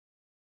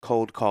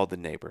 Cold called the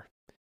neighbor.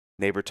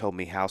 Neighbor told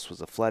me house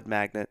was a flood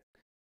magnet.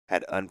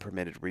 Had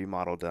unpermitted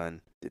remodel done.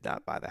 Did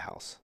not buy the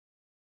house.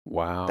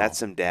 Wow. That's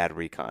some dad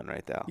recon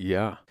right there.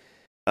 Yeah.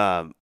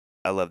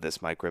 I love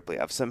this, Mike Ripley.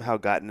 I've somehow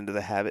gotten into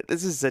the habit.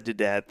 This is such a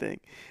dad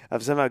thing.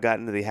 I've somehow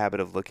gotten into the habit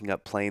of looking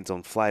up planes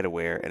on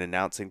FlightAware and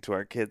announcing to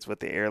our kids what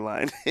the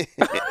airline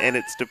and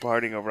its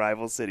departing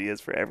arrival city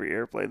is for every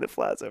airplane that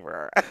flies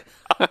over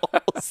our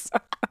house.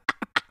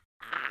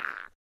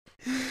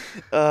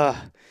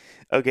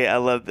 Okay, I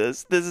love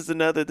this. This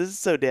is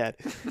so dad.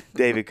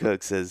 David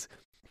Cook says,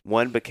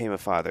 1, became a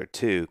father.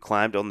 2,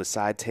 climbed on the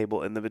side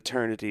table in the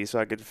maternity so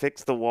I could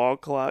fix the wall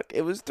clock.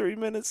 It was 3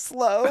 minutes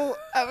slow.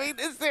 I mean,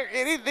 is there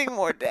anything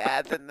more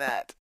dad than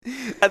that?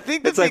 I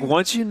think it's like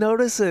once you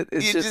notice it,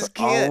 it's just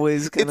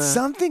always gonna... It's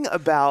something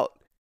about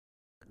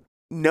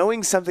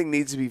knowing something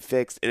needs to be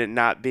fixed and it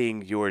not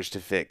being yours to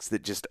fix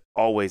that just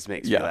always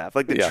makes me laugh.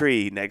 Like the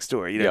tree next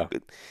door, you know.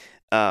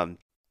 Yeah.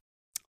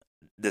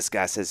 This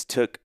guy says,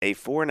 took a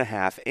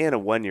 4.5 and a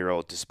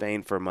 1-year-old to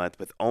Spain for a month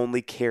with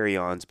only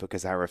carry-ons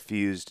because I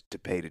refused to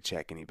pay to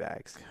check any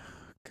bags.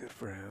 Good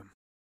for him.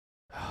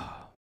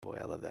 Oh, boy,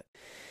 I love that.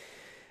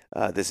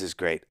 This is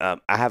great. I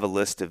have a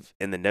list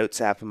in the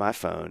Notes app on my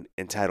phone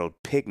entitled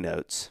Pig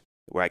Notes,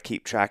 where I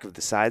keep track of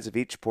the size of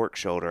each pork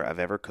shoulder I've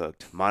ever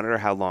cooked, monitor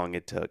how long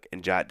it took,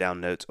 and jot down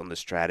notes on the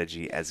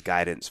strategy as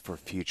guidance for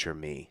future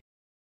me.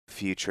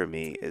 Future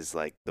me is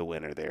like the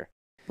winner there.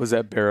 Was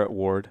that Barrett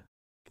Ward?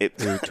 Who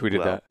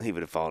tweeted that? He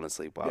would have fallen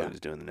asleep while he was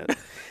doing the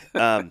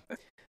notes.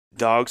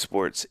 Dog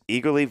Sports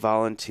eagerly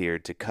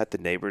volunteered to cut the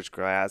neighbor's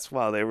grass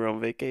while they were on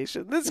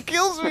vacation. This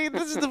kills me.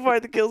 This is the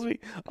part that kills me.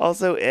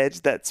 Also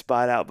edged that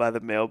spot out by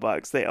the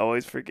mailbox they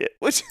always forget,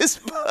 which has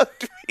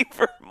bugged me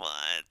for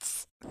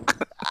months.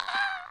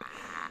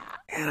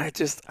 And I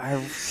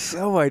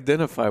so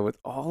identify with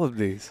all of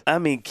these. I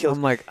mean,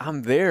 I'm like,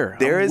 I'm there.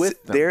 There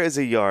There is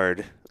a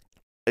yard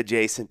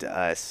adjacent to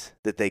us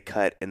that they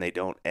cut and they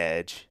don't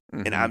edge.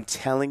 Mm-hmm. And I'm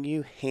telling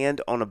you,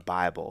 hand on a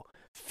Bible,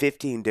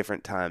 15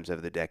 different times over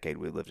the decade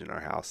we lived in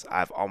our house,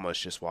 I've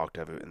almost just walked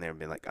over and they've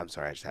been like, I'm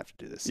sorry, I just have to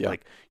do this. Yeah.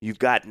 Like, you've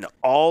gotten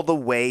all the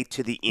way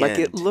to the end. Like,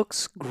 it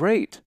looks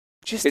great.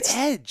 Just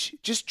edge.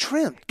 Just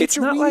trim. It's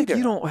not like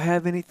you don't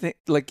have anything,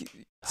 like,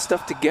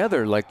 stuff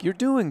together. Like, you're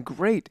doing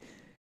great.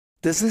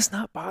 Does this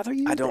not bother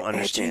you? I don't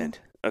understand.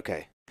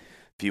 Okay. A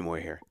few more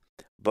here.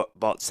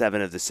 Bought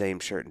 7 of the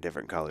same shirt in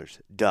different colors.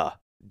 Duh.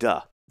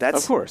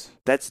 Of course.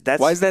 That's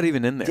why is that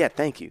even in there? Yeah,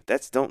 thank you.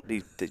 That's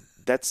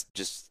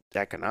just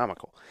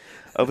economical.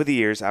 Over the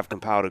years, I've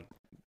compiled a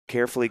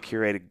carefully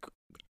curated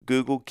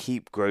Google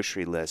Keep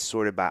grocery list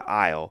sorted by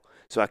aisle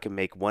so I can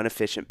make one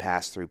efficient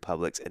pass through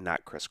Publix and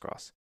not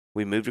crisscross.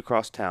 We moved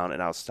across town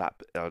and I'll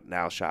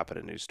now shop at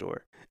a new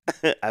store.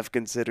 I've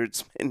considered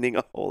spending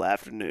a whole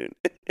afternoon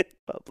in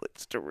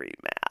Publix to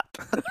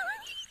remap.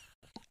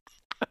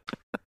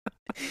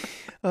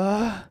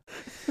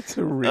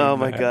 Oh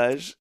my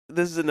gosh.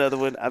 This is another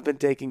one. I've been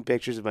taking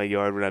pictures of my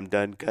yard when I'm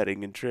done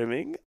cutting and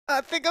trimming. I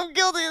think I'm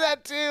guilty of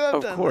that too.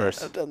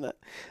 I've done that.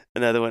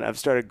 Another one. I've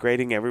started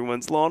grading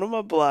everyone's lawn on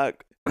my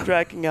block,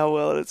 tracking how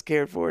well it's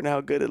cared for and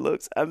how good it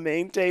looks. I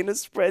maintain a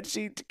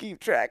spreadsheet to keep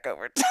track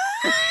over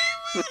time.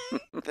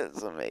 This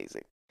is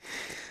amazing.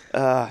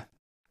 The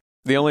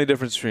only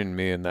difference between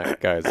me and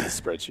that guy is the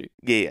spreadsheet.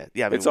 Yeah.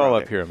 I mean, it's all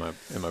up here in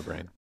my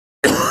brain.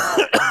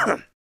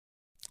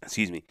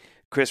 Excuse me.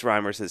 Chris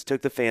Reimer says,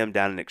 took the fam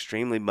down an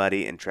extremely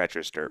muddy and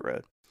treacherous dirt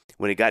road.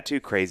 When it got too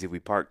crazy, we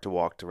parked to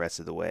walk the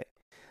rest of the way.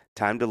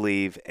 Time to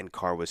leave, and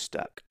car was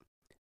stuck.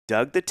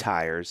 Dug the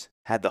tires,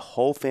 had the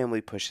whole family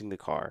pushing the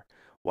car.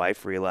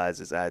 Wife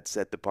realizes I had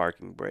set the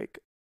parking brake.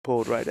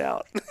 Pulled right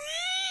out.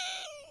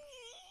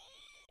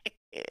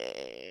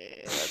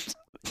 That's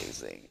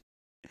amazing.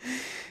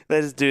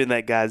 That is doing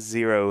that guy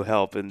zero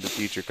help in the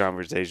future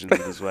conversations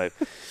with his wife.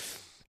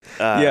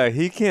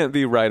 He can't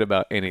be right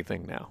about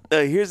anything now.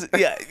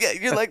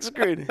 You're like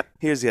screwed.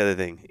 Here's the other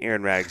thing.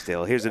 Aaron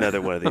Ragsdale. Here's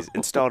another one of these.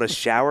 Installed a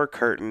shower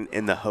curtain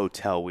in the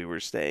hotel we were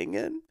staying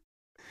in,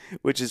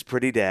 which is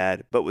pretty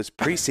dad, but was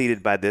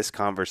preceded by this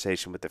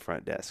conversation with the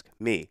front desk.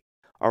 Me,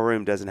 our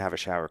room doesn't have a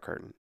shower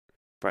curtain.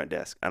 Front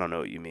desk, I don't know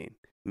what you mean.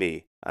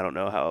 Me, I don't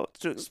know how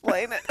to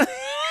explain it.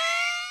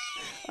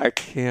 I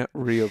can't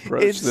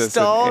reapproach this.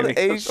 Installed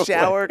a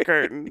shower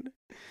curtain.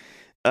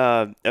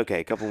 Okay,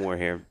 a couple more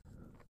here.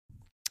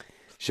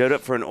 Showed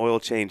up for an oil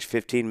change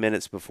 15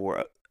 minutes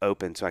before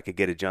open so I could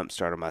get a jump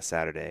start on my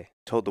Saturday.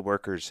 Told the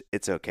workers,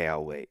 it's okay,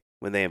 I'll wait.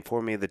 When they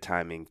informed me of the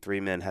timing,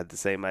 3 men had the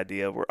same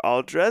idea. We're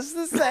all dressed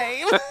the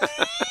same.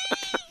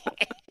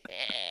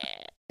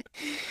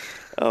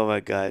 Oh, my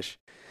gosh.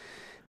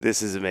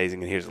 This is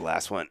amazing. And here's the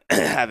last one. I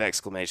have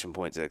exclamation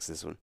points next to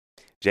this one.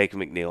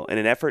 Jacob McNeil. In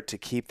an effort to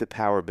keep the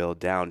power bill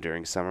down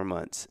during summer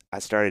months, I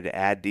started to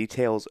add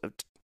details of...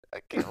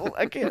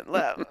 I can't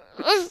laugh.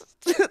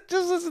 Just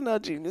listen how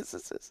genius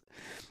this is.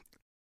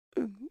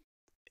 I'm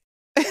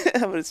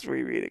going to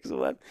reread it.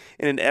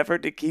 In an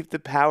effort to keep the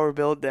power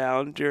bill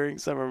down during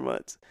summer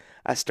months,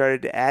 I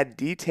started to add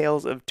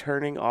details of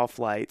turning off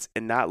lights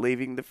and not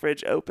leaving the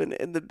fridge open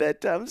in the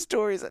bedtime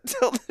stories I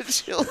tell the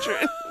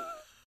children.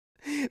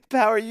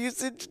 Power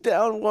usage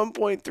down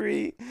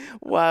 1.3.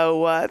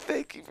 Wow.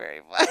 Thank you very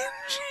much.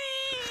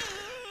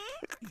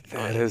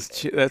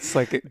 That's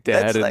like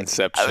dad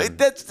Inception. I mean,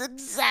 that's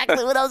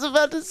exactly what I was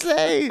about to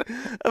say.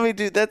 I mean,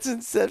 dude, that's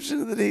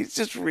Inception. That he's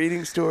just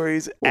reading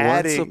stories,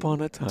 Once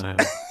upon a time.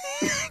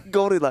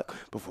 Goldilocks.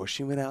 Before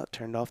she went out,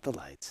 turned off the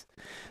lights,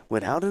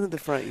 went out into the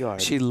front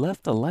yard. She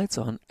left the lights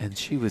on, and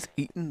she was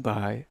eaten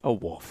by a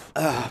wolf.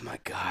 Oh, my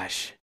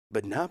gosh.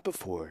 But not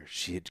before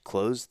she had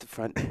closed the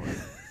front door.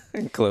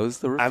 And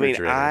closed the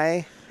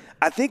refrigerator.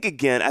 I think,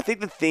 again, I think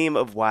the theme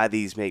of why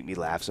these make me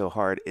laugh so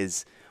hard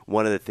is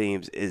one of the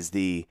themes is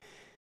the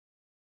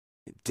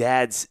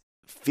dad's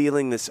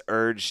feeling this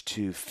urge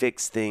to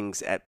fix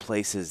things at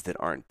places that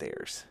aren't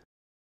theirs.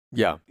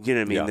 Yeah. You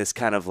know what I mean? Yeah. This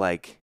kind of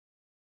like,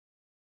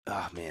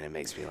 oh, man, it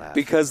makes me laugh.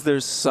 Because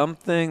there's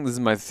something, this is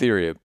my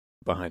theory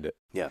behind it.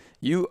 Yeah.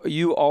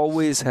 You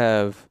always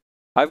have,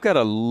 I've got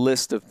a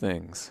list of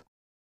things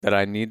that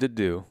I need to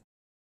do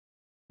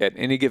at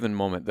any given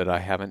moment that I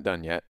haven't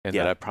done yet and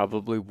that I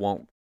probably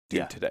won't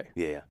do today.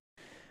 Yeah.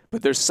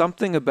 But there's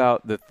something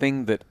about the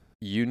thing that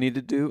you need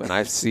to do, and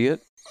I see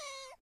it.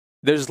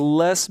 There's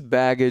less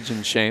baggage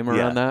and shame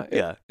around that.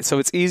 Yeah. So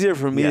it's easier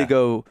for me to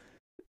go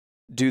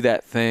do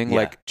that thing,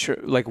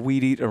 like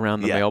weed eat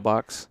around the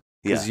mailbox,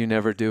 because you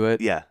never do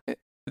it. Yeah.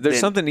 There's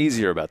something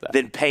easier about that.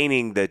 Than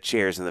painting the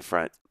chairs in the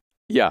front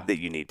that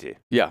you need to.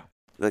 Yeah.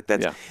 Like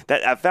that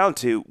I found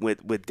too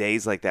with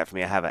days like that for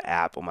me. I have an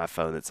app on my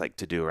phone that's like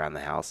to do around the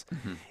house,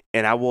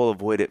 and I will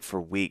avoid it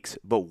for weeks.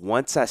 But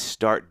once I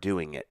start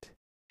doing it,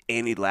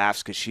 Annie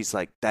laughs because she's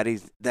like,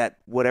 that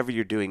whatever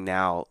you're doing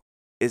now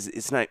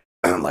it's not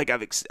like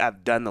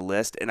I've done the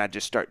list and I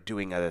just start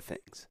doing other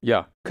things.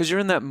 Yeah, because you're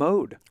in that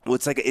mode. Well,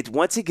 it's like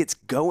once it gets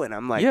going,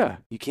 I'm like,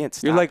 you can't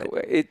stop. You're like,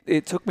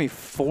 it took me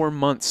 4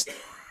 months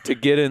to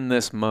get in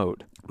this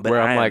mode. But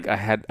where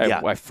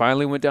I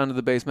finally went down to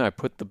the basement. I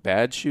put the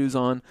bad shoes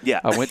on.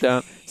 Yeah. I went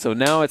down. So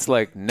now it's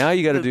like, now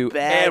you got to do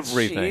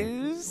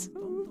everything. Shoes?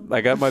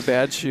 I got my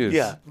bad shoes.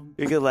 Yeah.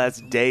 You could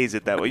last days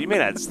at that way. You may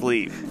not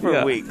sleep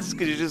for weeks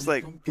because you're just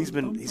like, he's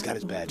got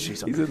his bad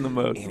shoes on. He's in the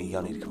mode. Annie,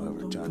 y'all need to come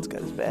over. John's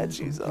got his bad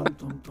shoes on.